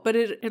out, but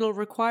it'll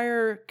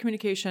require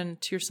communication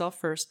to yourself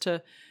first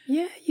to...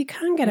 Yeah, you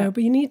can get out,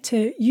 but you need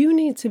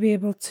to be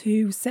able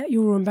to set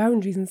your own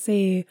boundaries and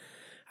say,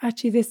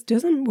 actually, this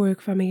doesn't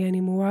work for me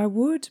anymore. I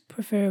would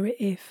prefer it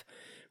if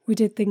we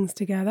did things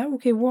together.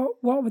 Okay,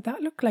 what would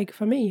that look like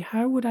for me?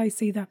 How would I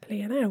see that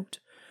playing out?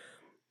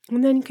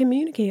 And then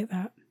communicate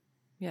that.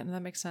 Yeah,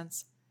 that makes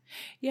sense.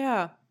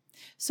 Yeah.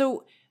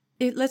 So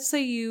let's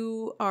say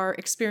you are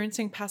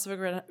experiencing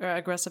passive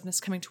aggressiveness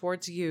coming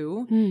towards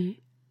you.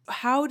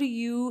 How do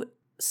you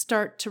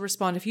start to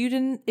respond? If you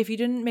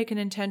didn't make an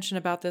intention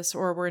about this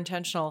or were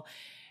intentional,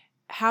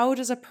 how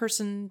does a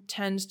person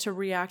tend to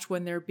react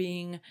when they're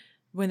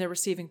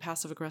receiving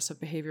passive aggressive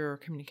behavior or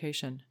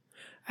communication?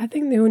 I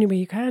think the only way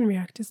you can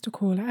react is to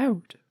call it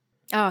out.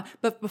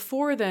 But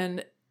before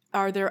then,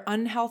 are there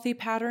unhealthy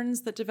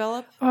patterns that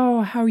develop?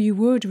 Oh, how you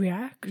would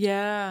react.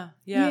 Yeah.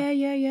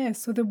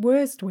 So the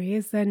worst way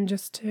is then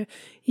just to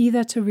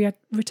either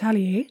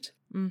retaliate.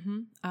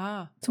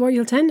 So what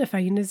you'll tend to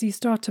find is you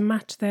start to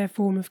match their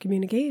form of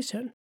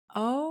communication.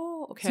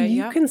 Oh, okay. So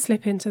you can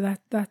slip into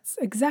that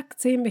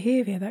exact same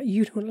behaviour that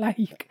you don't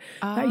like,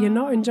 that you're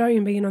not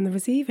enjoying being on the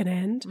receiving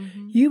end.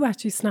 You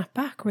actually snap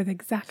back with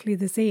exactly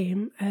the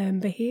same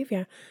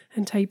behaviour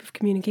and type of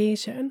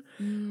communication,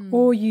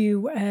 or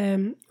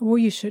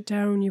you shut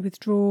down, you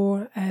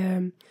withdraw.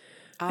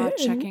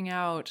 Checking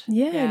out.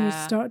 Yeah, and you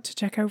start to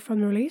check out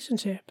from the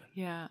relationship.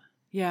 Yeah.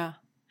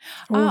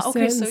 Or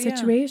certain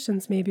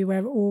situations maybe where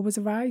it always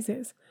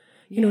arises.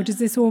 You know, does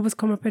this always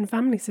come up in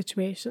family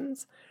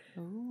situations?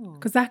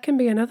 Because that can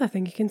be another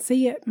thing. You can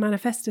see it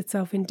manifest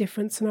itself in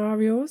different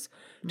scenarios.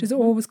 Does it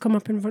always come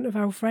up in front of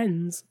our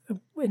friends?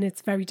 And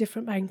it's very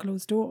different behind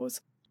closed doors.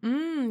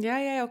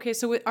 Yeah. Okay.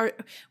 So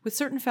with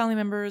certain family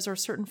members or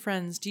certain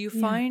friends, do you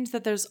find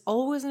that there's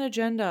always an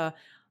agenda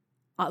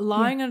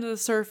lying under the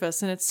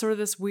surface, and it's sort of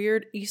this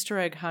weird Easter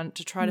egg hunt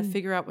to try to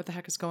figure out what the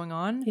heck is going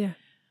on? Yeah.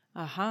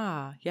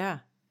 Aha. Yeah.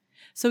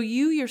 So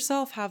you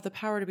yourself have the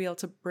power to be able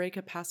to break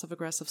a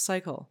passive-aggressive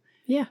cycle.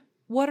 Yeah.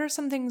 What are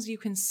some things you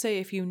can say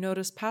if you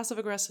notice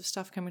passive-aggressive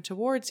stuff coming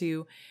towards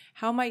you?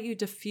 How might you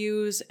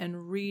diffuse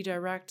and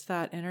redirect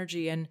that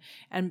energy and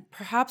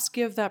perhaps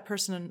give that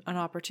person an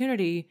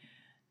opportunity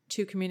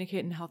to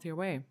communicate in a healthier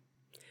way?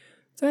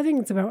 So I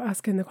think it's about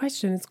asking the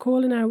question. It's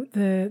calling out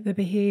the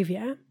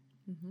behaviour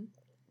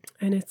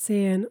and it's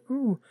saying,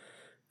 oh,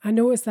 I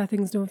notice that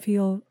things don't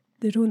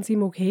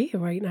seem okay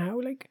right now.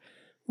 Like,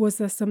 was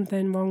there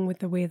something wrong with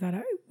the way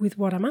with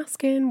what I'm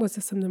asking? Was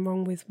there something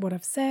wrong with what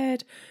I've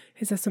said?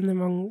 Is there something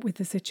wrong with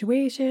the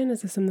situation?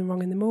 Is there something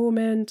wrong in the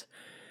moment?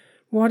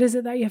 What is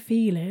it that you're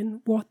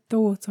feeling? What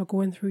thoughts are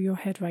going through your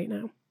head right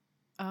now?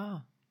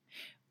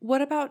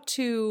 What about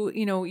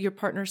your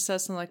partner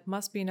says something like,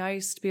 must be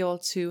nice to be able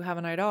to have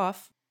a night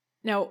off.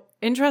 Now,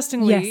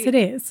 interestingly... Yes, it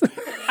is.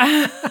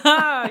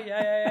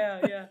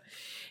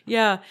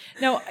 Yeah.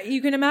 Now,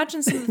 you can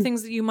imagine some of the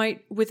things that you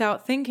might,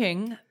 without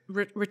thinking,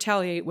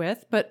 retaliate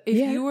with. But if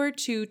you were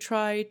to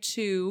try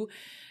to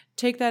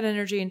take that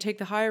energy and take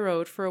the high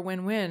road for a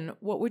win-win,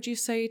 what would you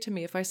say to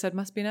me if I said,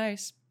 must be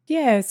nice?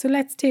 Yeah, so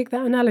let's take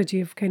that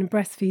analogy of kind of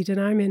breastfeeding.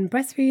 I'm in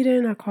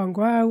breastfeeding, I can't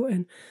go out.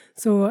 And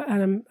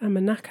I'm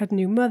a knackered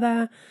new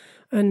mother.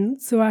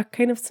 And so I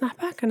kind of snap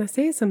back and I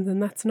say something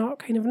that's not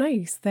kind of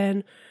nice.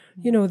 Then,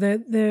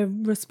 the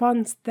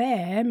response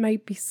there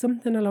might be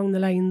something along the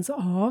lines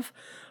of,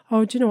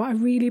 oh, do you know what? I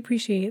really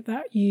appreciate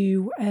that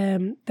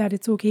that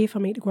it's okay for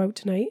me to go out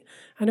tonight.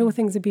 I know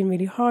things have been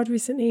really hard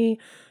recently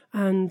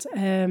and,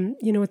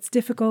 it's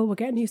difficult. We're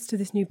getting used to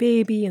this new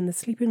baby and the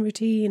sleeping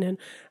routine. And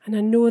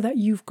I know that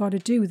you've got to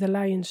do the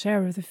lion's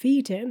share of the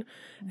feeding.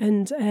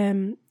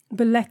 And,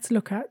 but let's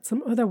look at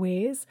some other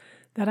ways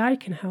that I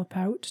can help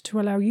out to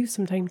allow you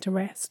some time to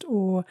rest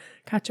or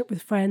catch up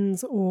with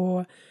friends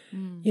or,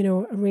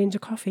 arrange a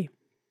coffee.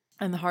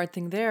 And the hard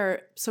thing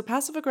there, so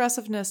passive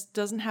aggressiveness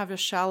doesn't have a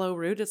shallow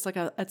root. It's like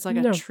a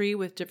No. tree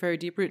with very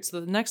deep roots.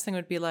 So the next thing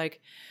would be like,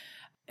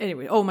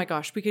 anyway, oh my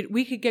gosh, we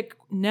could get,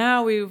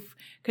 now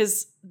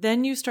because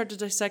then you start to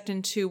dissect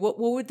into what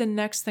would the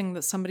next thing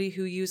that somebody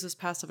who uses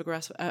passive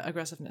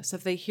aggressiveness,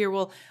 if they hear,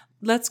 well,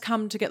 let's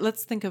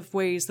think of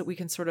ways that we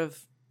can sort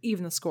of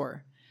even the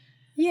score.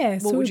 Yeah,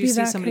 What so would it would you be see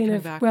that somebody kind coming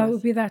of, back well, it with?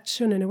 would be that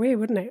shunning away,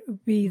 wouldn't it? It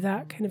would be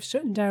that kind of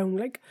shutting down,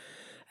 like,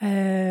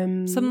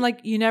 Something like,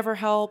 you never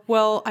help.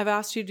 Well, I've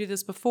asked you to do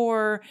this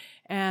before,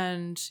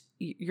 and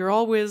you're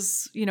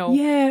always,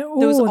 yeah,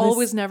 those or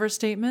always never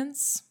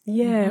statements.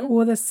 yeah,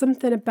 or there's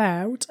something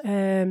about,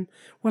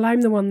 well,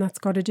 I'm the one that's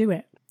got to do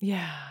it.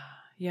 Yeah,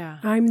 yeah,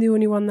 I'm the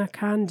only one that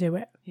can do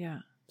it. yeah.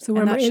 So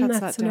when And we're that in shuts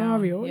that that down,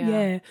 scenario,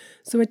 yeah.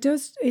 so it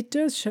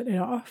does shut it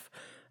off,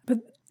 but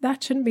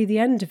that shouldn't be the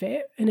end of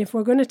it. And if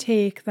we're going to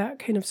take that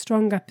kind of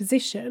stronger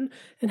position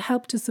and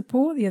help to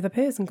support the other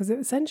person, because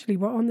essentially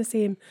we're on the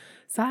same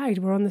side,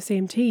 we're on the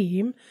same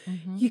team,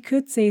 you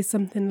could say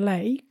something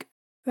like,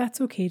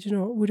 that's okay, do you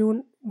know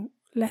what,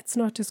 let's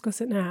not discuss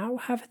it now,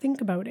 have a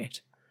think about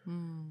it.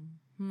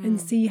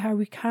 And see how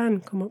we can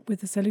come up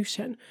with a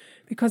solution,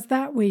 because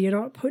that way you're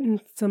not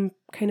putting some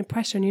kind of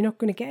pressure, and you're not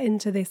going to get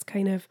into this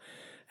kind of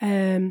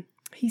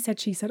he said,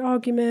 she said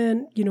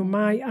argument,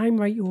 I'm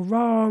right, you're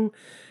wrong,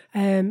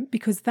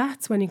 because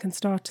that's when you can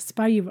start to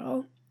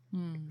spiral.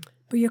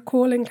 But you're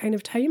calling kind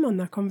of time on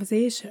that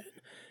conversation,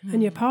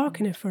 and you're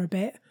parking it for a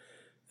bit,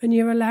 and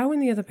you're allowing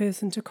the other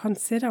person to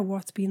consider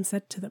what's being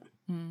said to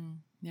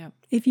them. Yeah.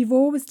 If you've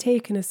always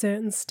taken a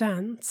certain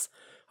stance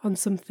on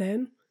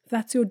something,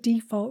 that's your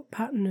default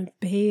pattern of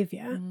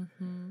behaviour.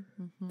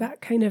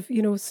 That kind of,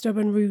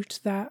 stubborn root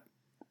that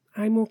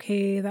I'm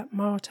okay, that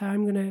martyr,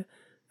 I'm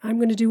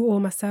gonna do it all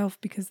myself,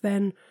 because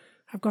then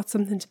I've got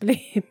something to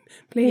blame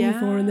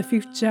for in the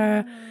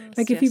future.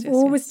 Like if you've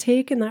always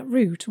taken that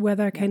route,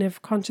 whether kind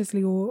of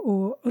consciously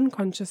or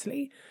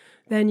unconsciously,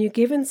 then you're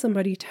giving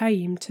somebody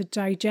time to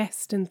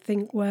digest and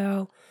think,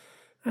 well,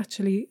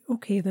 actually,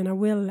 okay, then I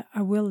will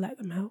let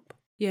them help.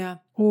 Yeah.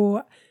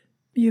 Or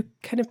you're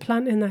kind of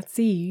planting that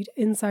seed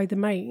inside the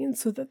mind,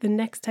 so that the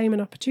next time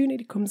an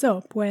opportunity comes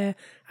up where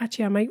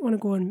actually I might want to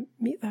go and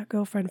meet that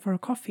girlfriend for a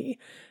coffee,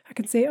 I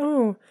can say,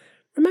 oh,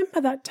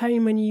 remember that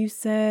time when you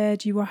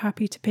said you were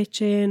happy to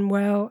pitch in?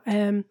 Well,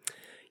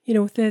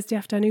 Thursday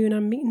afternoon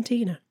I'm meeting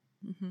Tina.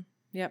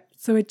 Yep.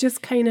 So it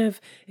just kind of,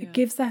 it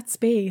gives that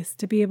space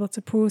to be able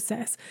to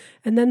process.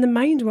 And then the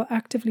mind will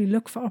actively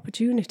look for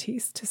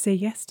opportunities to say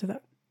yes to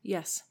that.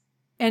 Yes.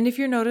 And if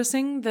you're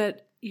noticing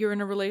that you're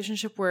in a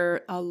relationship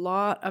where a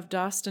lot of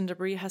dust and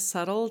debris has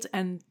settled,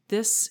 and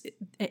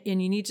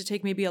you need to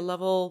take maybe a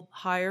level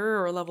higher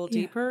or a level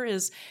deeper,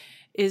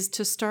 is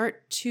to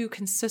start to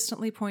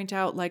consistently point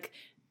out, like,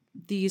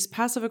 these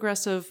passive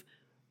aggressive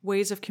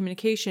ways of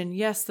communication.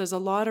 Yes, there's a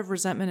lot of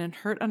resentment and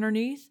hurt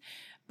underneath,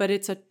 but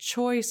it's a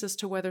choice as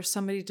to whether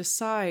somebody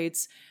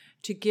decides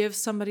to give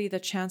somebody the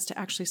chance to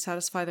actually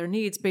satisfy their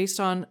needs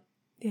based on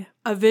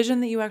a vision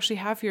that you actually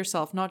have for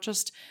yourself, not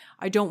just,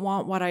 I don't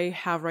want what I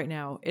have right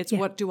now. It's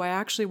what do I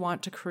actually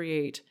want to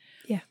create?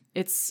 Yeah.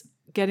 It's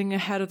getting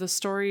ahead of the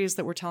stories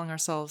that we're telling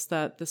ourselves,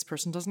 that this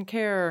person doesn't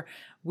care.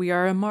 We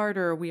are a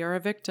martyr. We are a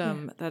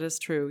victim. Yeah. That is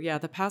true. Yeah.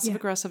 The passive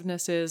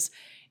aggressiveness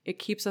it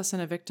keeps us in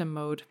a victim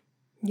mode.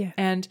 Yeah.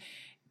 And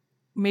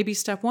maybe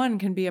step one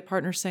can be a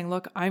partner saying,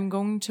 look, I'm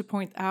going to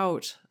point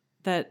out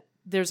that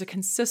there's a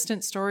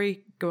consistent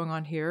story going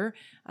on here,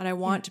 and I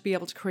want to be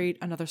able to create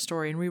another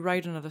story and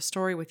rewrite another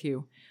story with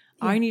you.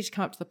 Yeah. I need to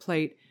come up to the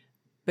plate,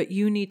 but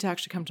you need to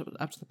actually come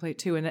up to the plate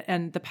too.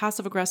 And the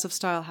passive aggressive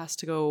style has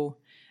to go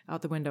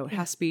out the window. It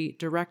has to be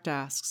direct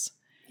asks,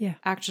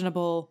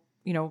 actionable,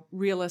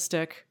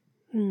 realistic.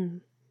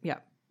 Yeah,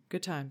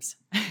 good times.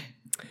 I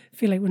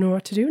feel like we know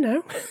what to do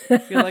now. I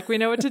feel like we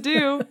know what to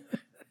do.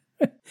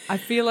 I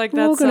feel like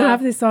we're going to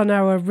have this on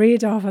our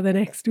radar for the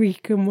next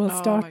week, and we'll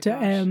start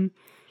to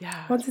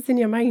once it's in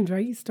your mind,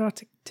 right, you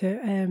start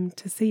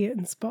to see it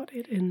and spot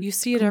it, and you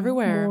see it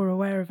everywhere. More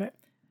aware of it.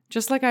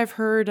 Just like I've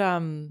heard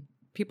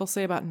people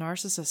say about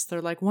narcissists,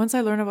 they're like, once I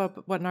learn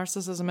about what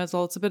narcissism is,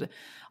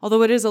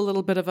 although it is a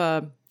little bit of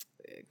a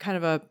kind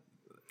of a,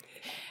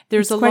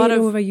 there's it's a quite lot an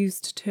of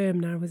overused term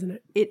now, isn't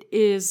it? It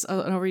is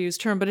an overused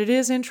term, but it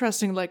is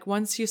interesting. Like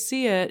once you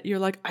see it, you're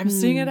like, I'm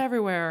seeing it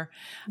everywhere.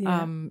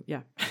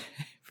 Yeah.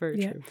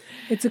 Very true.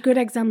 It's a good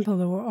example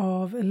though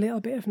of a little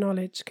bit of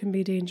knowledge can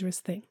be a dangerous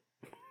thing.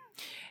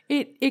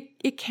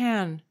 It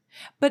can.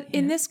 But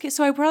in this case,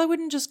 so I probably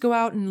wouldn't just go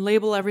out and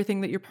label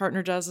everything that your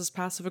partner does as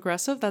passive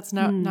aggressive. That's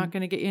not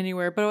going to get you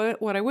anywhere.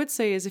 But what I would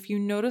say is, if you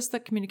notice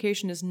that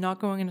communication is not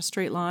going in a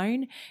straight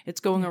line, it's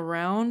going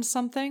around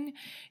something,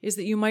 is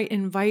that you might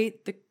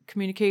invite the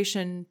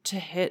communication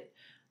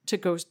to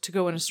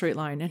go in a straight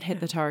line and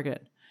hit the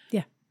target.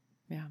 Yeah.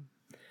 Yeah.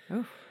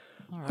 Oh,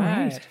 all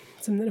right.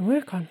 Something to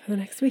work on for the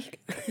next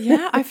week.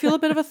 Yeah, I feel a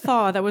bit of a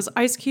thaw. That was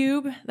Ice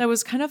Cube. That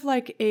was kind of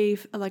like a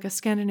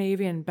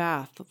Scandinavian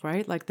bath,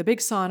 right? Like the big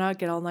sauna,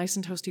 get all nice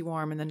and toasty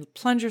warm, and then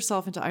plunge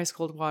yourself into ice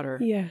cold water.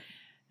 Yeah.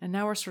 And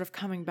now we're sort of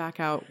coming back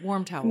out.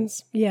 Warm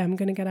towels. Yeah, I'm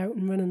going to get out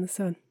and run in the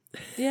sun.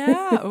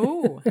 Yeah.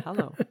 Oh,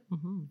 hello.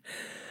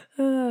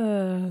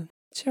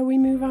 Shall we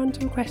move on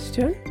to a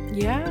question?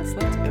 Yes,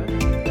 let's go.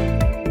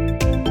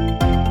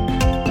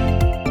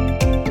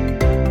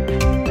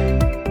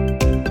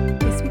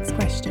 This week's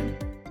question.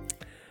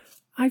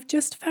 I've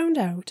just found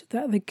out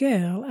that the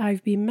girl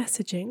I've been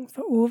messaging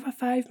for over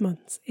 5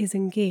 months is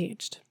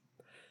engaged.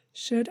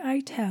 Should I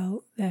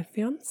tell their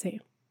fiancé?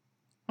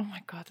 Oh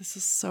my God, this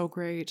is so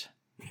great.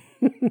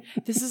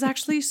 This is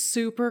actually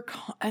super,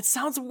 it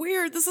sounds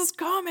weird. This is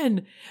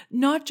common.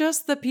 Not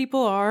just that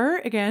people are,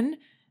 again,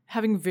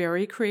 having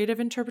very creative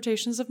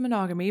interpretations of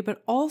monogamy,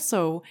 but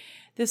also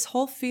this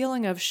whole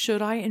feeling of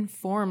should I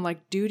inform,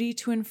 like duty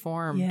to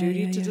inform,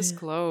 duty to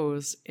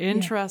disclose.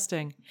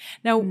 Interesting.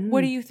 Now,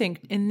 what do you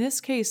think? In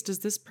this case, does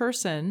this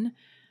person,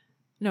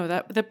 no,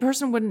 that the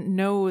person wouldn't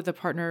know the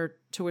partner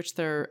to which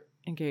they're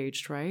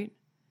engaged, right?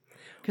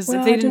 Because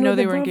if they didn't know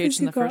they were engaged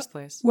in the first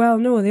place. Well,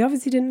 no, they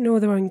obviously didn't know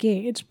they were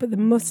engaged, but they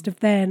must have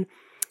then,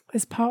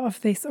 as part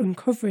of this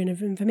uncovering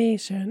of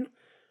information,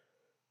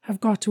 have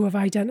got to have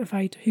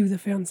identified who the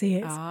fiancé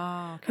is.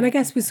 And I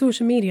guess with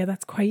social media,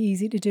 that's quite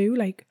easy to do.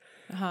 Like,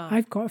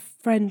 I've got a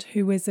friend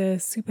who is a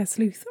super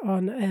sleuth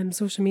on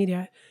social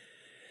media.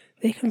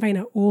 They can find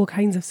out all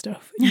kinds of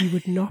stuff you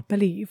would not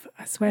believe.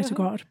 I swear to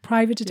God.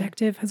 Private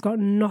Detective has got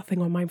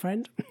nothing on my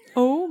friend.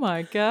 Oh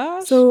my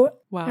gosh. So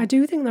I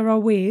do think there are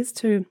ways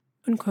to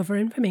uncover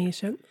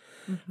information.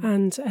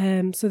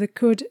 And so they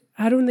could,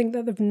 I don't think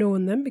that they've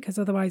known them because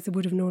otherwise they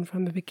would have known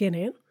from the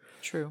beginning.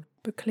 True.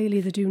 But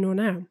clearly they do know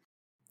now.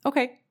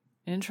 Okay.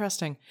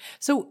 Interesting.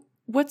 So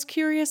what's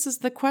curious is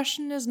the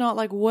question is not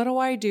like, what do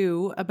I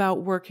do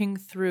about working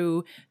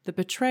through the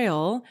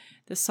betrayal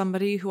that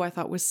somebody who I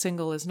thought was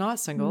single is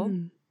not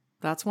single?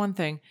 That's one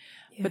thing.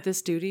 Yeah. But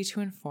this duty to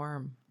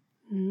inform.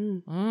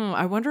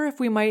 I wonder if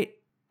we might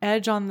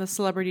edge on the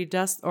celebrity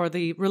death or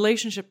the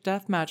relationship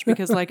death match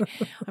because like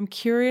I'm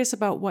curious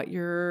about what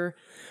your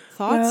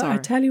thoughts are. I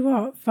tell you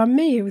what, for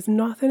me it was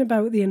nothing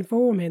about the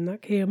informing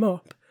that came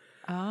up.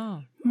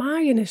 My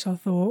initial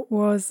thought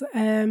was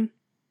so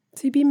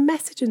you've been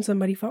messaging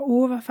somebody for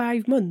over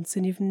 5 months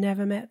and you've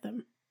never met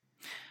them.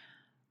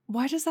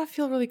 Why does that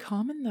feel really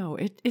common though?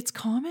 It's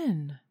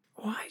common.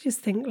 Well, I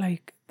just think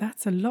like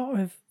that's a lot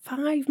of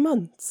 5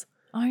 months.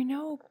 I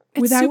know.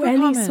 It's without any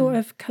common. sort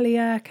of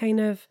clear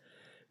kind of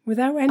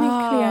without any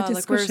clear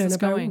discussion like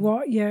about going?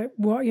 what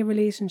your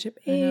relationship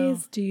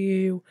is. Do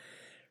you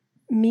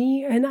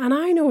meet and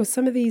I know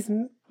some of these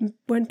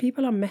when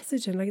people are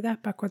messaging like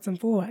that backwards and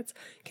forwards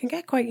can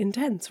get quite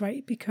intense,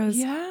 right? Because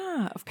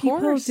of people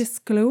course.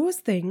 disclose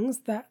things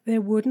that they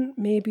wouldn't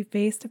maybe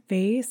face to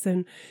face,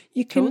 and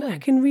you can I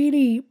can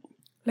really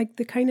like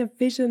the kind of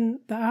vision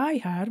that I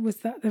had was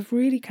that they've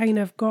really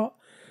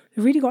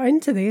got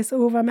into this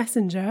over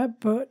Messenger,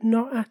 but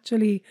not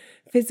actually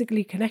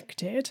physically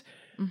connected.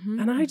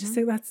 And I just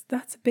think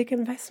that's a big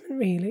investment,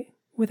 really,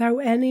 without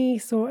any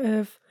sort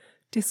of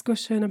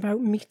discussion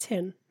about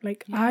meeting.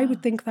 Like, I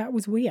would think that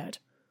was weird.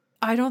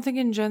 I don't think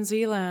in Gen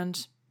Z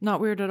land,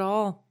 not weird at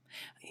all.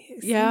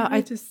 See,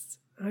 I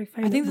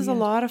think there's a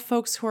lot of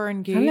folks who are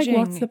engaging.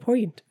 Like, what's the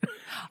point?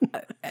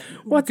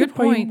 What's the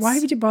point? Points. Why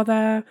would you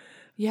bother?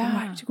 Yeah.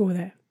 Why would you go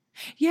there?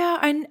 Yeah,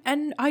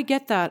 and I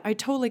get that. I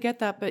totally get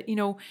that. But,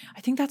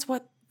 I think that's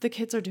what the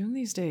kids are doing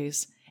these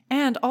days.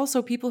 And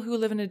also people who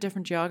live in a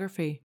different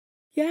geography.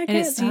 Yeah, I get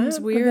and it seems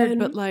weird,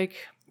 but like,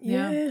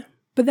 yeah.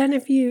 But then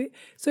if you're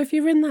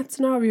in that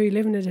scenario, you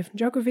live in a different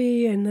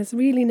geography and there's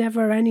really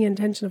never any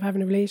intention of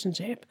having a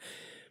relationship,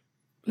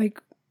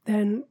 like,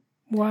 then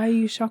why are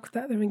you shocked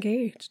that they're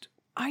engaged?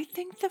 I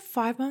think that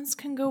 5 months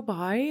can go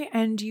by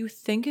and you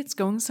think it's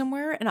going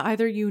somewhere and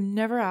either you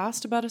never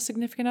asked about a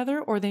significant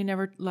other or they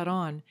never let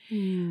on.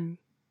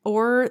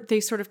 Or they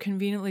sort of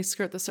conveniently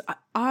skirt this.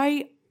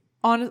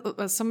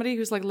 As somebody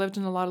who's like lived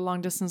in a lot of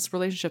long distance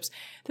relationships,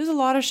 there's a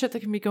lot of shit that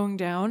can be going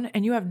down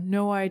and you have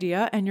no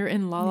idea and you're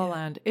in la la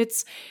land.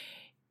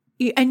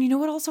 And you know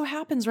what also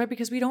happens, right?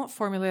 Because we don't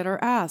formulate our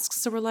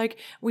asks. So we're like,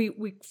 we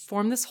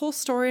form this whole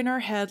story in our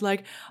head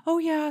like, oh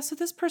yeah, so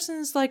this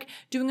person's like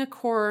doing a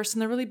course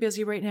and they're really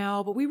busy right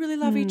now, but we really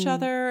love each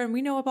other and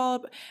we know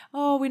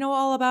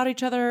all about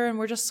each other and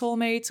we're just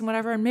soulmates and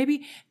whatever. And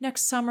maybe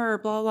next summer,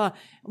 blah, blah, blah.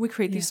 We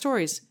create these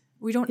stories.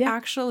 We don't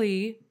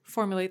actually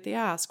formulate the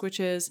ask, which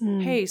is,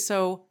 hey,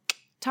 so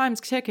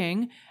time's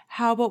ticking.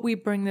 How about we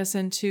bring this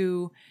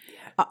into,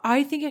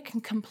 I think it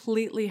can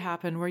completely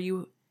happen where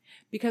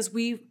because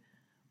we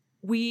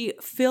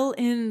fill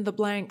in the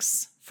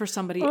blanks for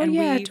somebody and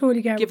we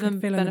totally get give them the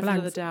benefit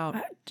of the doubt.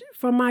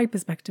 From my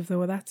perspective,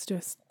 though, that's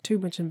just too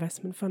much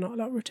investment for not a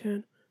lot of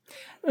return.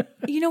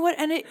 You know what?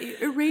 And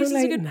it raises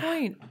a good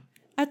point.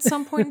 At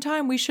some point in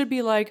time, we should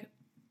be like,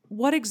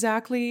 what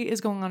exactly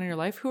is going on in your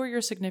life? Who are your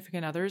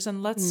significant others?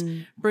 And let's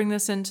bring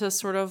this into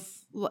sort of,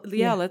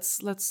 let's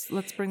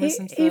bring this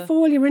into If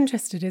all you're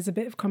interested is a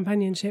bit of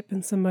companionship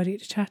and somebody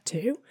to chat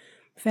to,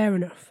 fair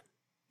enough.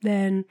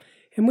 Then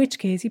in which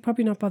case you're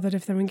probably not bothered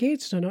if they're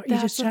engaged or not.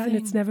 You're just chatting,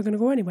 it's never going to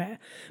go anywhere.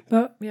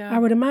 But I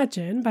would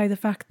imagine by the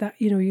fact that,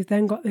 you know, you've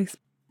then got this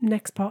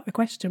next part of the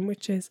question,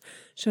 which is,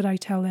 should I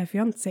tell their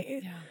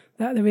fiancé?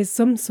 That there is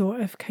some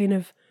sort of kind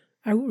of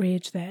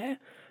outrage there.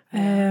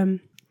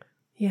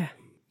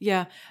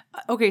 Yeah.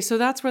 Okay, so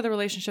that's where the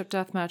relationship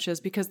deathmatch is,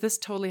 because this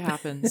totally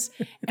happens.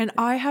 And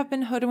I have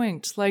been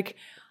hoodwinked. Like,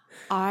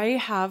 I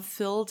have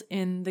filled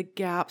in the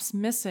gaps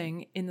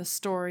missing in the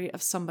story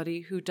of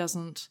somebody who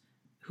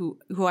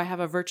I have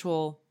a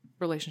virtual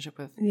relationship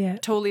with. Yeah.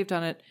 Totally have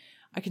done it.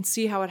 I can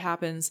see how it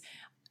happens.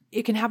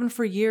 It can happen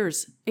for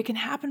years. It can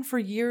happen for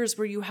years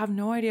where you have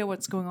no idea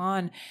what's going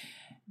on.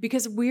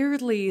 Because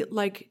weirdly,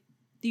 like,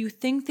 you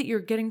think that you're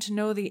getting to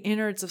know the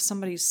innards of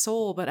somebody's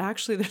soul, but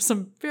actually there's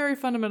some very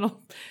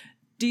fundamental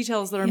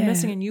details that are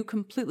missing and you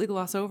completely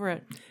gloss over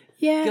it.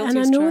 Yeah, Guilty and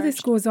I as know charged. this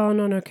goes on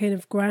a kind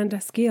of grander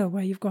scale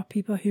where you've got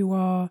people who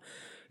are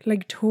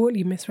like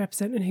totally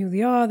misrepresenting who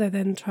they are. They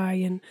then try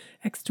and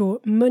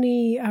extort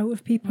money out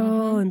of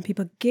people and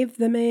people give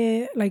them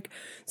it. Like,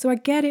 so I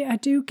get it. I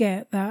do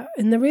get that.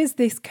 And there is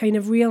this kind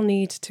of real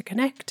need to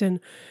connect and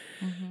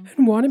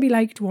want to be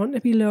liked, want to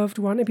be loved,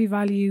 want to be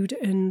valued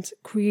and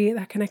create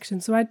that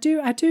connection. So I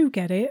do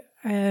get it.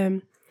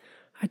 It's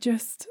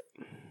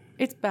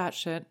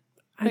batshit.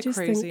 I just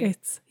think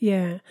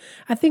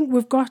I think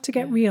we've got to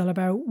get real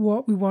about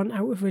what we want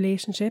out of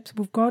relationships.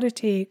 We've got to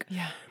take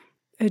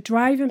a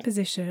driving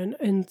position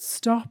and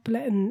stop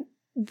letting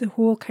the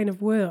whole kind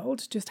of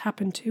world just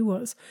happen to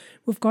us.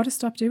 We've got to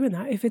stop doing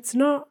that. If it's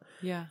not,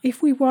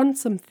 if we want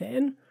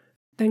something,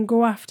 then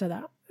go after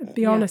that.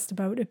 Be honest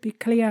about it. Be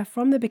clear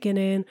from the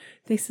beginning.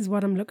 This is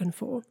what I'm looking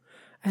for.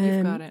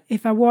 You've got it.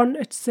 If I want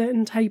a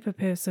certain type of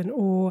person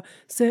or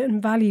certain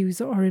values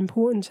that are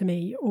important to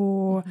me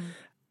or,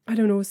 I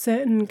don't know,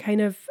 certain kind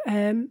of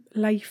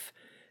life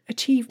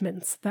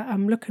achievements that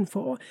I'm looking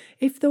for,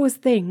 if those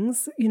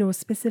things, you know,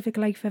 specific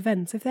life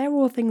events, if they're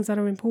all things that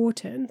are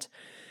important,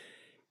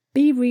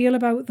 be real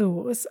about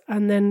those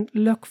and then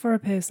look for a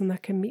person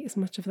that can meet as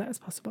much of that as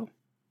possible.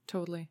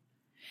 Totally.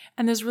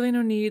 And there's really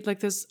no need,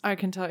 like this, I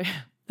can tell you,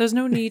 there's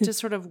no need to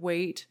sort of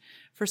wait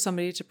for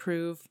somebody to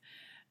prove,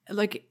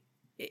 like,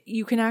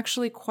 you can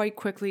actually quite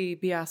quickly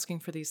be asking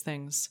for these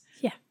things.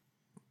 Yeah.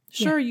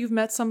 Sure, you've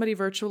met somebody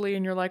virtually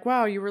and you're like,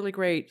 wow, you're really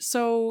great.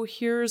 So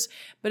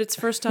but it's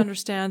first to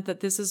understand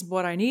that this is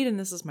what I need and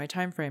this is my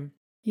time frame.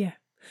 Yeah.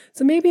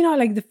 So maybe not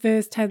like the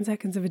first 10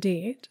 seconds of a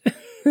date.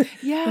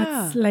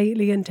 That's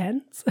slightly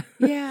intense.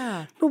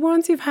 Yeah. But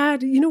once you've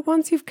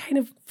kind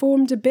of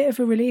formed a bit of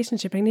a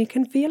relationship and you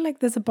can feel like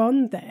there's a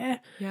bond there,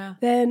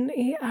 then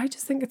I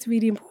just think it's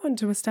really important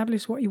to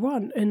establish what you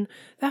want. And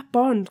that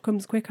bond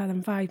comes quicker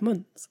than 5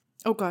 months.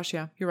 Oh gosh,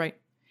 yeah, you're right.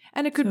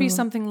 And it could be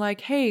something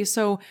like, hey,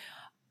 so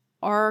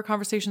our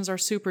conversations are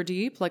super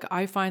deep. Like,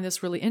 I find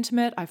this really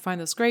intimate. I find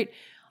this great.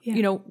 Yeah.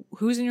 You know,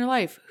 who's in your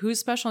life? Who's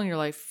special in your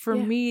life? For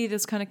me,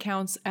 this kind of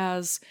counts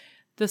as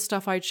the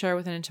stuff I'd share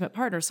with an intimate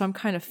partner. So I'm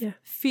kind of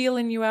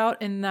feeling you out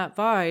in that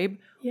vibe.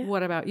 Yeah.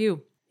 What about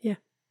you? Yeah.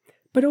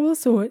 But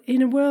also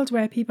in a world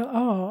where people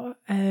are,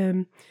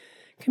 can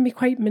be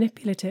quite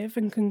manipulative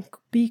and can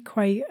be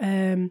quite,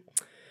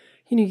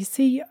 you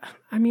see,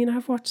 I mean,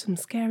 I've watched some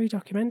scary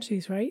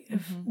documentaries, right,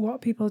 of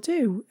what people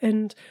do.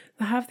 And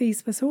they have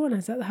these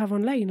personas that they have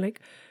online.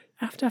 Like,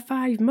 after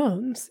 5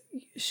 months,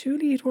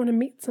 surely you'd want to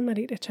meet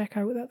somebody to check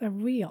out that they're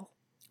real.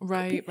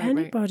 Right, right,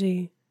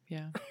 anybody.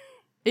 Yeah.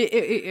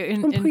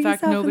 In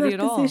fact, nobody at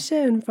all.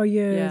 Position for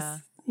years,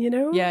 you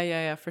know?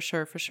 Yeah, for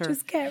sure.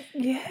 Just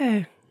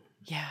Yeah.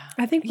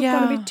 I think we've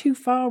gone a bit too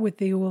far with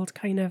the old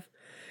kind of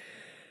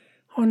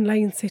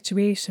online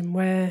situation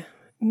where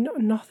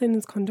nothing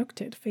is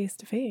conducted face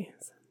to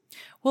face.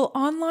 Well,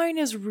 online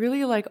is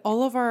really like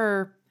all of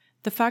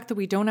the fact that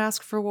we don't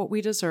ask for what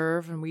we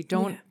deserve and we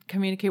don't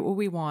communicate what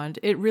we want,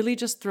 it really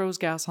just throws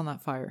gas on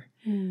that fire.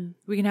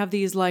 We can have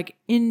these like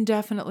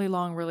indefinitely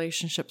long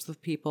relationships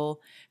with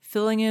people,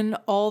 filling in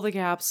all the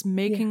gaps,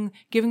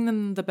 giving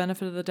them the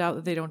benefit of the doubt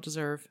that they don't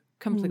deserve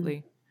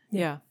completely.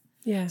 Yeah.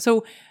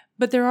 So,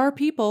 but there are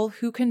people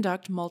who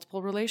conduct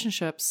multiple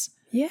relationships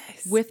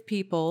with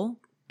people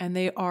and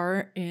they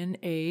are in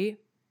a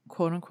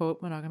quote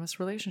unquote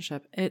monogamous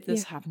relationship.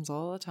 This happens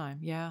all the time.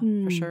 Yeah,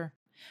 for sure.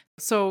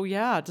 So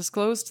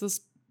disclose to this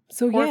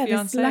poor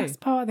fiancé. This last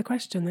part of the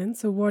question then.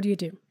 So what do you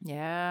do?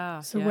 Yeah.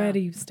 So where do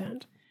you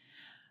stand?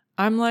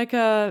 I'm like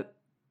no,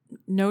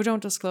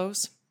 don't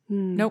disclose.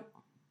 Nope.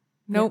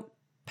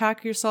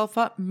 Pack yourself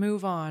up,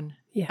 move on.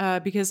 Yeah.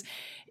 Because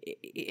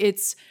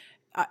it's,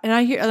 and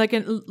I hear like,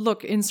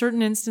 look, in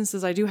certain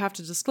instances, I do have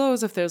to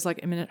disclose if there's like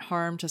imminent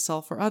harm to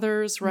self or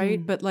others,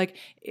 right? But like,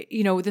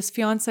 this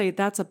fiance,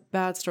 that's a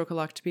bad stroke of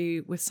luck to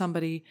be with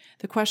somebody.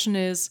 The question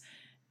is,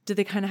 do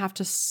they kind of have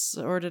to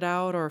sort it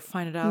out or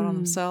find it out on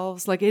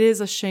themselves? Like, it is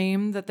a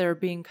shame that they're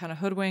being kind of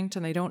hoodwinked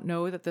and they don't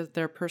know that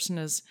their person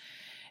is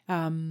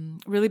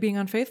really being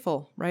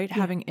unfaithful, right? Yeah.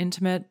 Having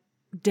intimate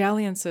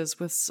dalliances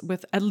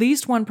with at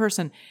least one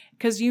person.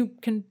 Because you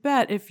can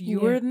bet if you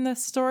were in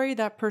this story,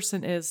 that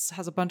person has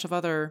a bunch of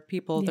other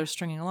people they're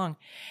stringing along.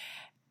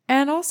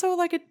 And also,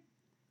 like,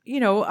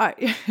 it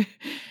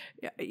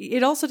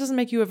also doesn't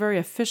make you a very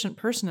efficient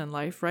person in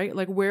life, right?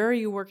 Like, where are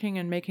you working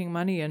and making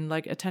money and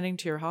like attending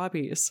to your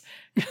hobbies?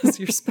 Because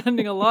you're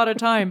spending a lot of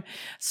time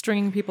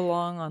stringing people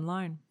along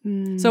online.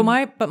 So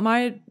my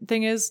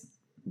thing is,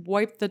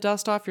 wipe the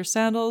dust off your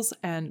sandals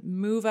and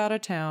move out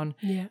of town.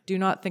 Yeah. Do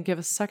not give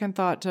a second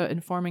thought to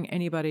informing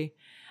anybody.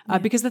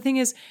 Because the thing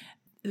is,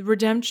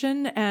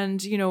 redemption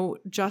and,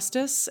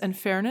 justice and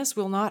fairness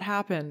will not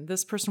happen.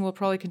 This person will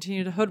probably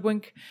continue to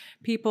hoodwink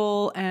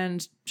people,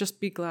 and just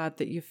be glad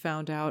that you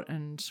found out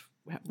and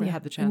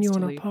had the chance and you're to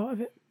not leave. part of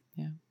it.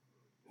 Yeah.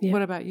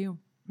 What about you?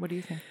 What do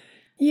you think?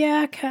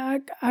 Yeah,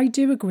 I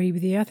do agree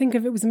with you. I think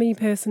if it was me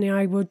personally,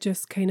 I would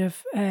just kind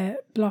of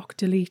block,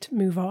 delete,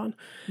 move on.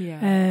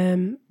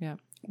 Yeah.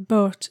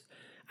 But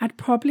I'd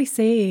probably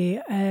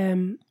say,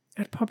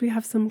 I'd probably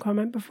have some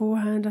comment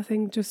beforehand, I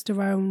think, just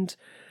around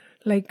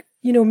like,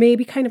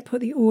 maybe kind of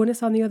put the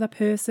onus on the other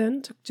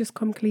person to just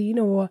come clean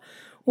or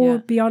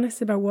be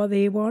honest about what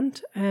they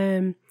want.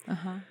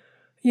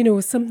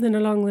 Something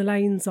along the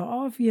lines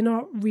of, you're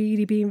not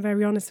really being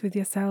very honest with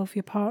yourself,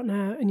 your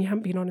partner, and you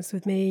haven't been honest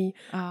with me.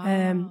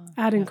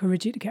 I'd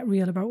encourage you to get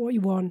real about what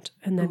you want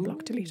and then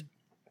block, delete.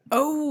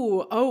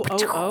 Oh,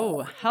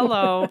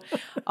 hello.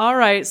 All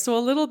right. So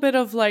a little bit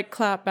of like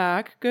clap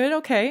back. Good.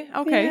 Okay.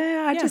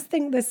 Yeah, I just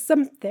think there's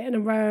something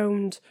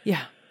around.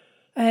 Yeah.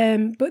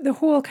 But the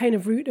whole kind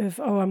of route of,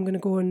 I'm going to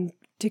go and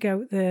dig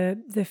out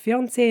the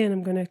fiance and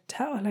I'm going to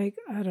tell, like,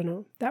 I don't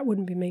know, that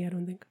wouldn't be me, I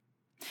don't think.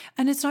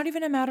 And it's not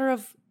even a matter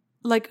of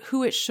like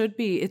who it should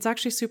be. It's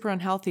actually super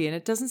unhealthy, and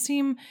it doesn't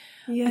seem,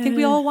 I think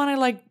we all want to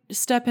like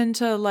step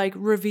into like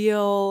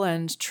reveal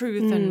and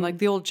truth and like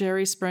the old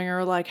Jerry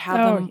Springer, like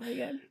have them,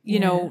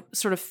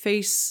 sort of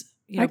face,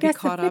 I guess be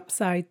caught the flip up.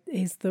 side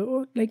is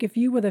though, like if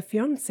you were the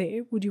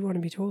fiance, would you want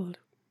to be told?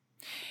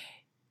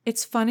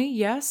 It's funny,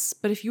 yes,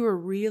 but if you were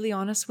really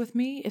honest with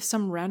me, if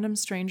some random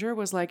stranger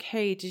was like,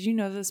 "Hey, did you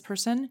know this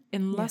person?"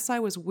 Unless I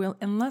was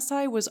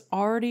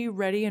already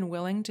ready and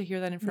willing to hear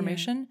that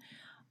information,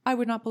 I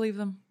would not believe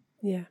them.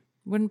 Yeah.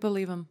 Wouldn't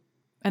believe them.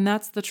 And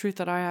that's the truth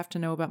that I have to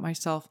know about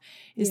myself,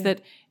 is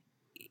that,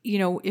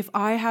 if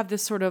I have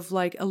this sort of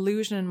like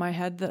illusion in my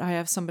head that I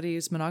have somebody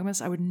who's monogamous,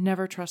 I would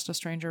never trust a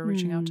stranger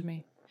reaching out to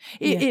me.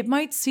 It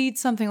might seed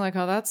something like,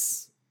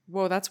 that's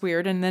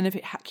weird. And then if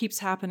it keeps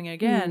happening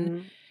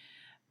again,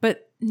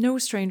 but no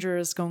stranger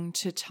is going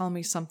to tell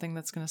me something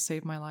that's going to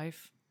save my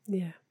life.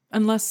 Yeah.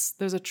 Unless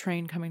there's a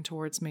train coming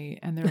towards me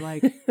and they're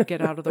like,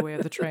 get out of the way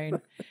of the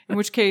train. In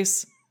which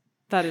case,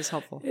 that is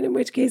helpful. And in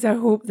which case, I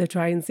hope they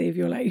try and save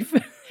your life.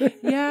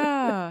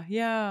 Yeah.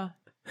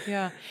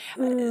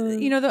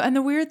 And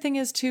the weird thing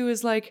is too,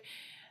 is like,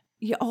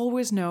 you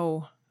always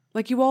know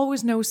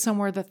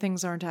somewhere that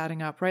things aren't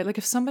adding up, right? Like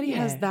if somebody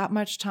has that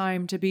much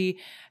time to be,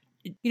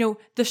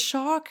 the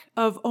shock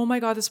of, oh my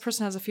God, this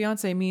person has a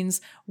fiance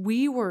means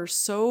we were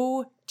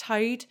so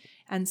tight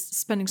and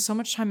spending so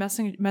much time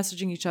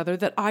messaging each other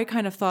that I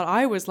kind of thought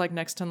I was like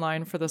next in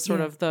line for the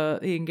sort of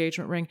the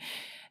engagement ring.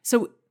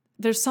 So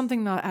there's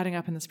something not adding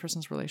up in this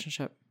person's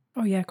relationship.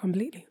 Oh yeah,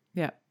 completely.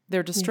 Yeah.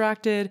 They're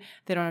distracted.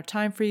 They don't have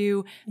time for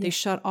you. They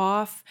shut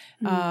off.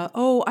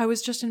 I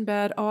was just in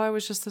bed. Oh, I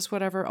was just this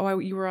whatever. Oh,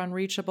 you were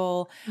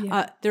unreachable.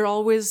 Yeah. Their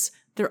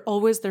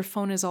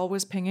phone is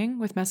always pinging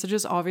with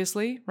messages,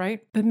 obviously, right?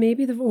 But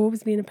maybe they've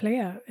always been a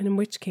player, and in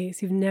which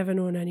case you've never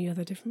known any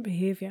other different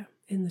behavior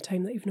in the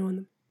time that you've known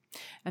them.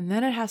 And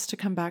then it has to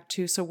come back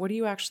to, so what do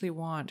you actually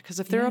want? Because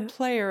if they're a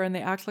player and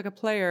they act like a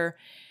player,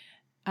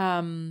 But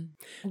I'm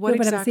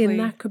saying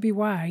that could be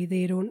why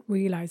they don't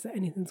realize that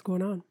anything's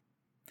going on.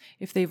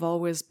 If they've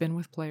always been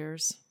with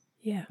players.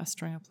 Yeah. A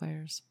string of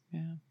players.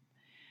 Yeah.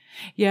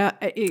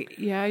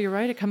 Yeah, you're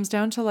right. It comes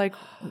down to like,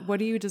 what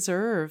do you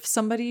deserve?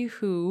 Somebody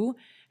who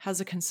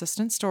has a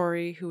consistent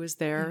story, who is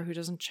there, who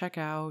doesn't check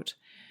out,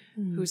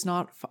 who's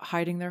not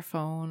hiding their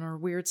phone or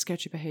weird,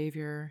 sketchy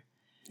behavior.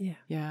 Yeah.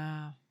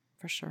 Yeah,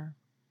 for sure.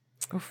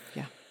 Oof,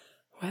 yeah.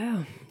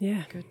 Wow.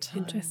 Yeah. Good times.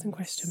 Interesting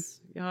question.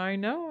 I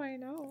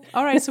know.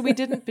 All right. So we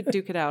didn't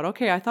duke it out.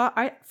 Okay.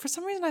 For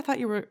some reason, I thought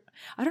you were,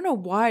 I don't know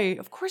why.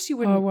 Of course you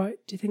wouldn't. Oh,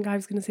 what? Do you think I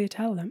was going to say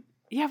tell them?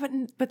 Yeah,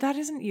 but that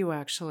isn't you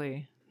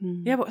actually.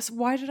 Yeah. But so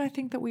why did I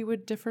think that we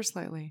would differ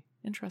slightly?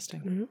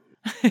 Interesting.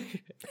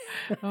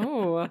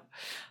 Oh,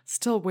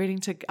 still waiting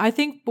to, I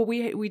think, but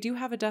we do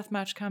have a death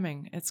match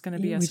coming. It's going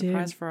to be a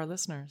surprise for our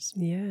listeners.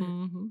 Yeah.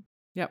 Mm-hmm.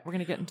 Yeah. We're going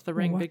to get into the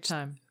ring big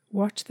time.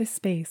 Watch this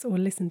space or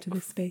listen to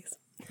this space.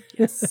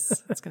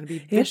 Yes, it's going to be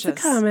vicious.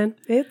 It's coming.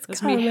 There's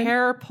going to be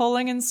hair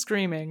pulling and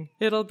screaming.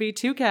 It'll be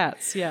two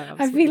cats. Yeah,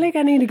 absolutely. I feel like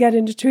I need to get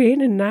into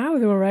training now,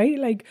 though, right?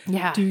 Like, do.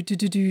 I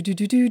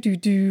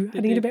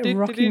need a bit of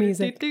rocky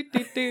music. Yeah,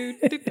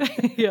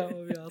 that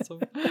would be awesome.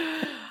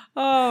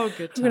 Oh,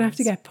 good times. I'm going to have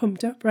to get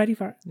pumped up, ready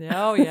for it.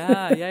 Oh,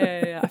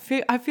 yeah.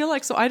 I feel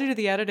like, so I do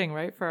the editing,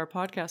 right, for our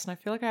podcast, and I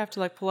feel like I have to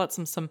like pull out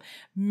some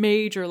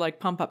major like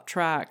pump up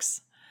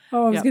tracks.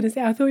 Oh, I was going to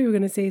say, I thought you were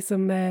going to say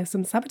some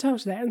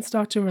sabotage there and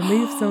start to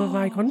remove some of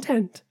my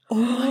content.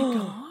 Oh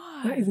my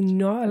That is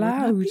not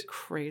allowed. Wouldn't that be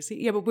crazy?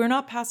 Yeah, but we're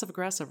not passive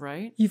aggressive,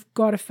 right? You've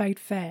got to fight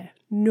fair.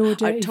 No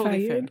dirty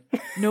fighting.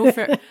 Fair. No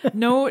fair.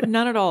 No,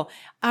 none at all.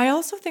 I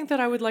also think that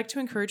I would like to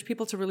encourage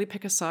people to really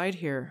pick a side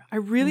here. I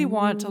really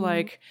want to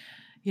like,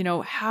 you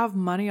know, have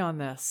money on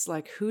this.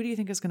 Like, who do you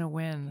think is going to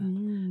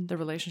win the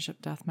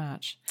relationship death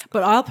match?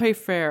 But I'll play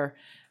fair.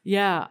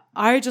 Yeah,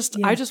 I just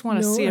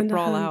want to see it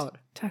brawl out.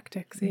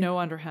 Tactics. Yeah. No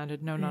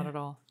underhanded. No, not at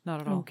all.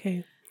 Not at all.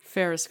 Okay.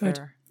 Fair is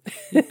fair.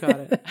 You've got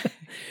it.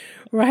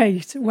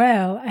 Right.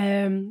 Well,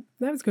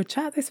 that was a good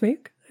chat this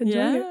week.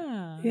 Enjoy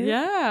it.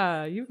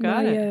 Yeah, you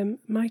got it.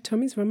 My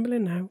tummy's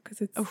rumbling now because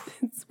it's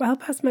well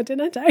past my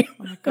dinner time.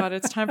 Oh my God,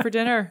 it's time for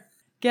dinner.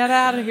 Get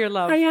out of here,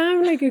 love. I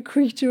am like a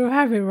creature of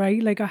habit,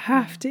 right? Like I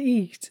have to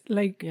eat.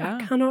 Like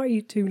I cannot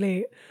eat too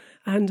late.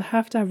 And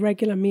have to have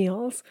regular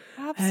meals.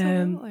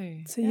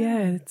 Absolutely. So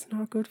it's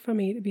not good for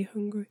me to be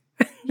hungry.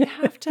 You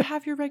have to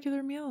have your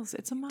regular meals.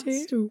 It's a must.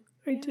 I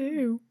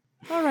do.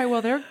 All right,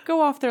 well, go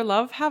off there,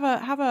 love. Have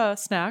a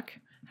snack.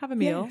 Have a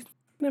meal. Yes,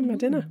 have my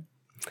dinner.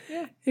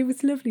 Yeah. It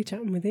was lovely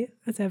chatting with you,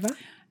 as ever.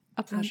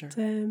 A pleasure.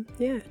 And,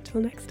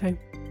 till next time.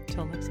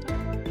 Till next time.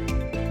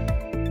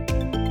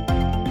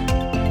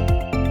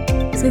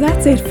 So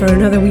that's it for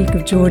another week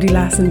of Geordie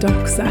Lass and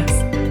Doc Sass.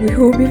 We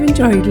hope you've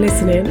enjoyed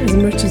listening as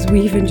much as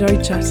we've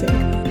enjoyed chatting.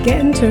 Get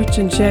in touch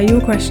and share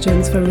your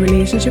questions for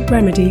relationship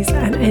remedies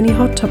and any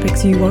hot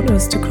topics you want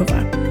us to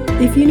cover.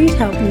 If you need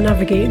help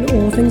navigating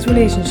all things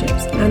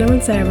relationships, Anna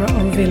and Sarah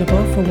are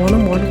available for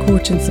one-on-one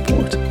coaching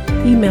support.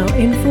 Email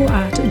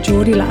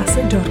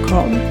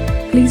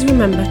info@geordielass.com. Please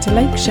remember to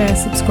like, share,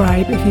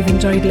 subscribe if you've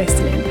enjoyed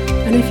listening.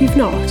 And if you've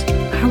not,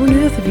 how on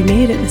earth have you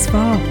made it this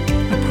far?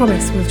 I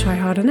promise we'll try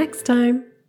harder next time.